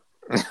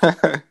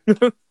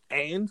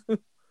 And?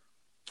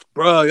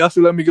 Bruh, y'all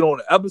should let me get on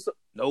the episode.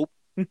 Nope.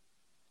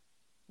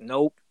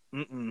 Nope.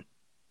 Mm-mm.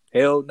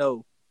 Hell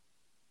no.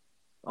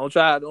 Don't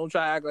try to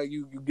act like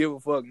you give a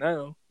fuck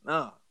now.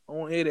 Nah, I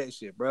don't hear that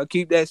shit, bro.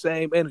 Keep that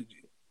same energy.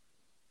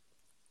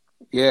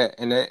 Yeah,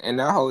 and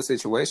that whole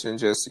situation,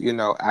 just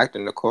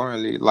acting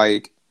accordingly,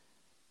 like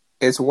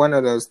it's one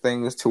of those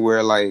things to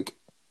where like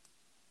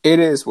it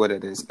is what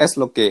it is. Es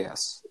lo que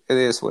es. It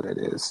is what it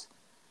is.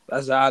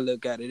 That's how I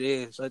look at it.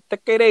 Is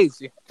take it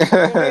easy.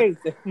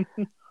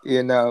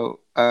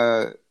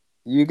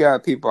 You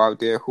got people out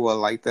there who are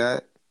like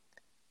that,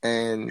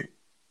 and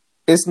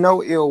it's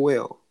no ill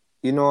will.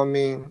 You know what I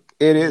mean?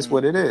 It is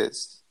what it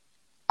is.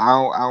 I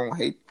don't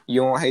hate.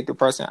 You don't hate the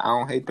person. I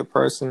don't hate the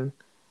person.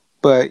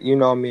 But you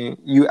know what I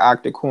mean? You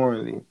act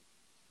accordingly.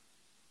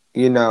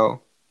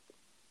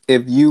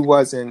 If you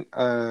wasn't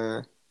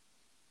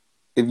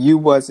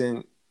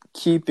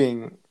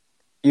keeping,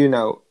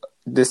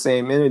 the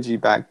same energy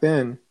back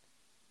then,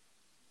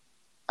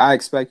 I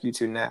expect you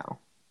to now.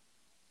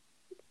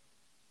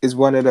 It's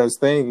one of those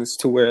things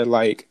to where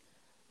like,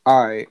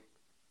 all right,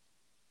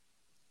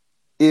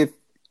 if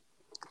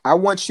I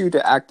want you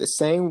to act the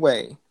same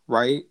way,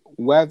 right?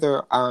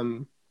 Whether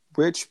I'm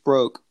rich,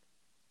 broke,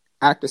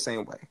 act the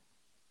same way.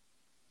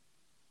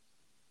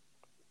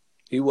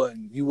 You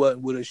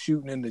wasn't with us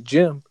shooting in the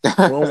gym. We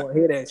don't want to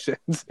hear that shit.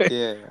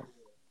 Yeah.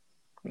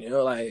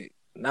 Like,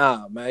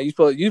 nah, man. You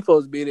supposed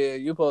to be there.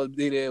 You supposed to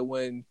be there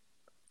when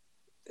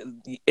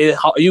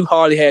you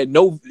hardly had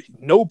no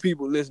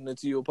people listening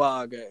to your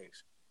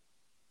podcast.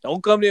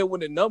 Don't come there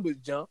when the numbers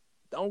jump.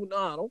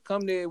 Don't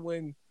come there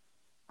when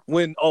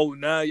when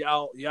now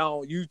y'all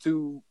on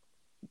YouTube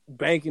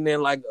banking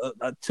in like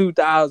a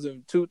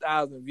 2,000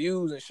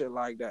 views and shit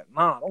like that.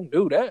 Nah, don't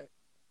do that.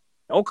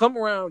 Don't come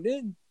around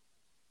then.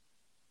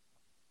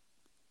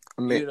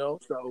 I mean,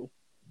 So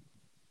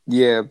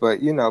yeah, but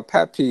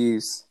pet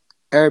peeves.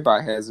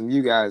 Everybody has them.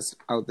 You guys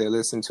out there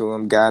listen to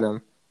them, got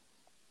them.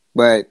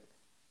 But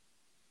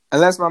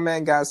unless my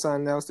man got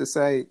something else to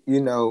say,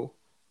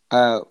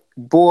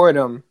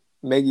 boredom,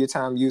 make your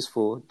time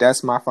useful.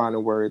 That's my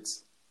final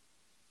words.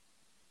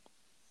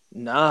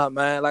 Nah,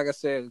 man. Like I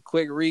said,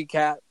 quick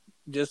recap.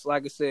 Just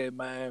like I said,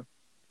 man.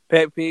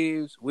 Pet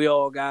peeves, we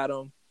all got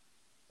them.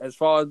 As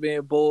far as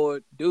being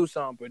bored, do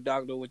something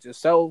productive with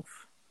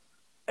yourself.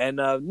 And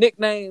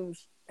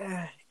nicknames,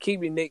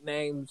 keep your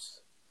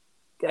nicknames.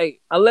 Okay,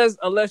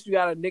 unless you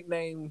got a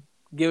nickname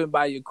given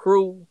by your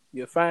crew,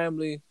 your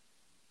family.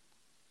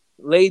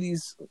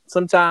 Ladies,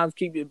 sometimes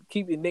keep your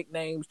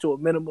nicknames to a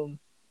minimum,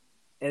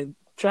 and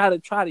try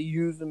to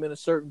use them in a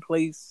certain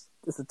place.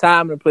 It's a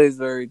time and a place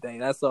for everything.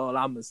 That's all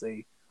I'm gonna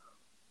say.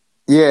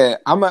 Yeah,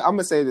 I'm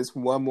gonna say this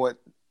one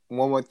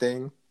more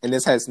thing, and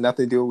this has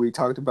nothing to do with what we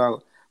talked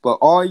about. But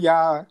all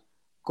y'all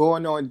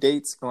going on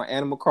dates on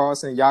Animal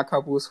Crossing, y'all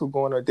couples who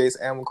going on dates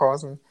Animal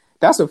Crossing,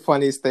 that's the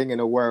funniest thing in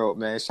the world,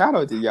 man. Shout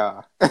out to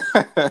y'all.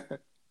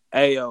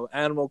 Hey yo,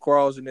 Animal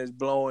Crossing is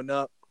blowing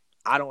up.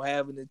 I don't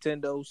have a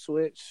Nintendo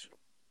Switch.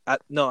 I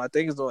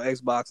think it's on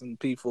Xbox and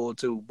P4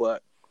 too,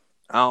 but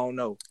I don't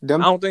know. I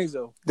don't think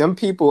so. Them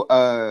people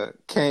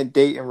can't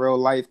date in real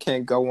life,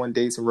 can't go on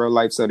dates in real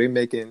life, so they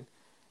making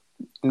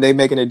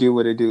it do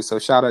what it do. So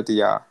shout out to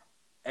y'all.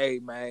 Hey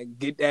man,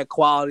 get that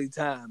quality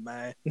time,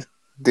 man.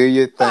 Do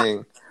your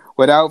thing.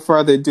 Without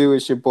further ado,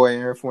 it's your boy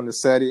Aaron from the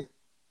SETI.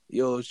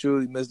 Yo,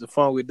 truly, Mr.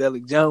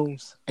 Funkadelic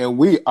Jones. And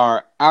we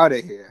are out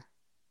of here.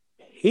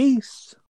 Peace.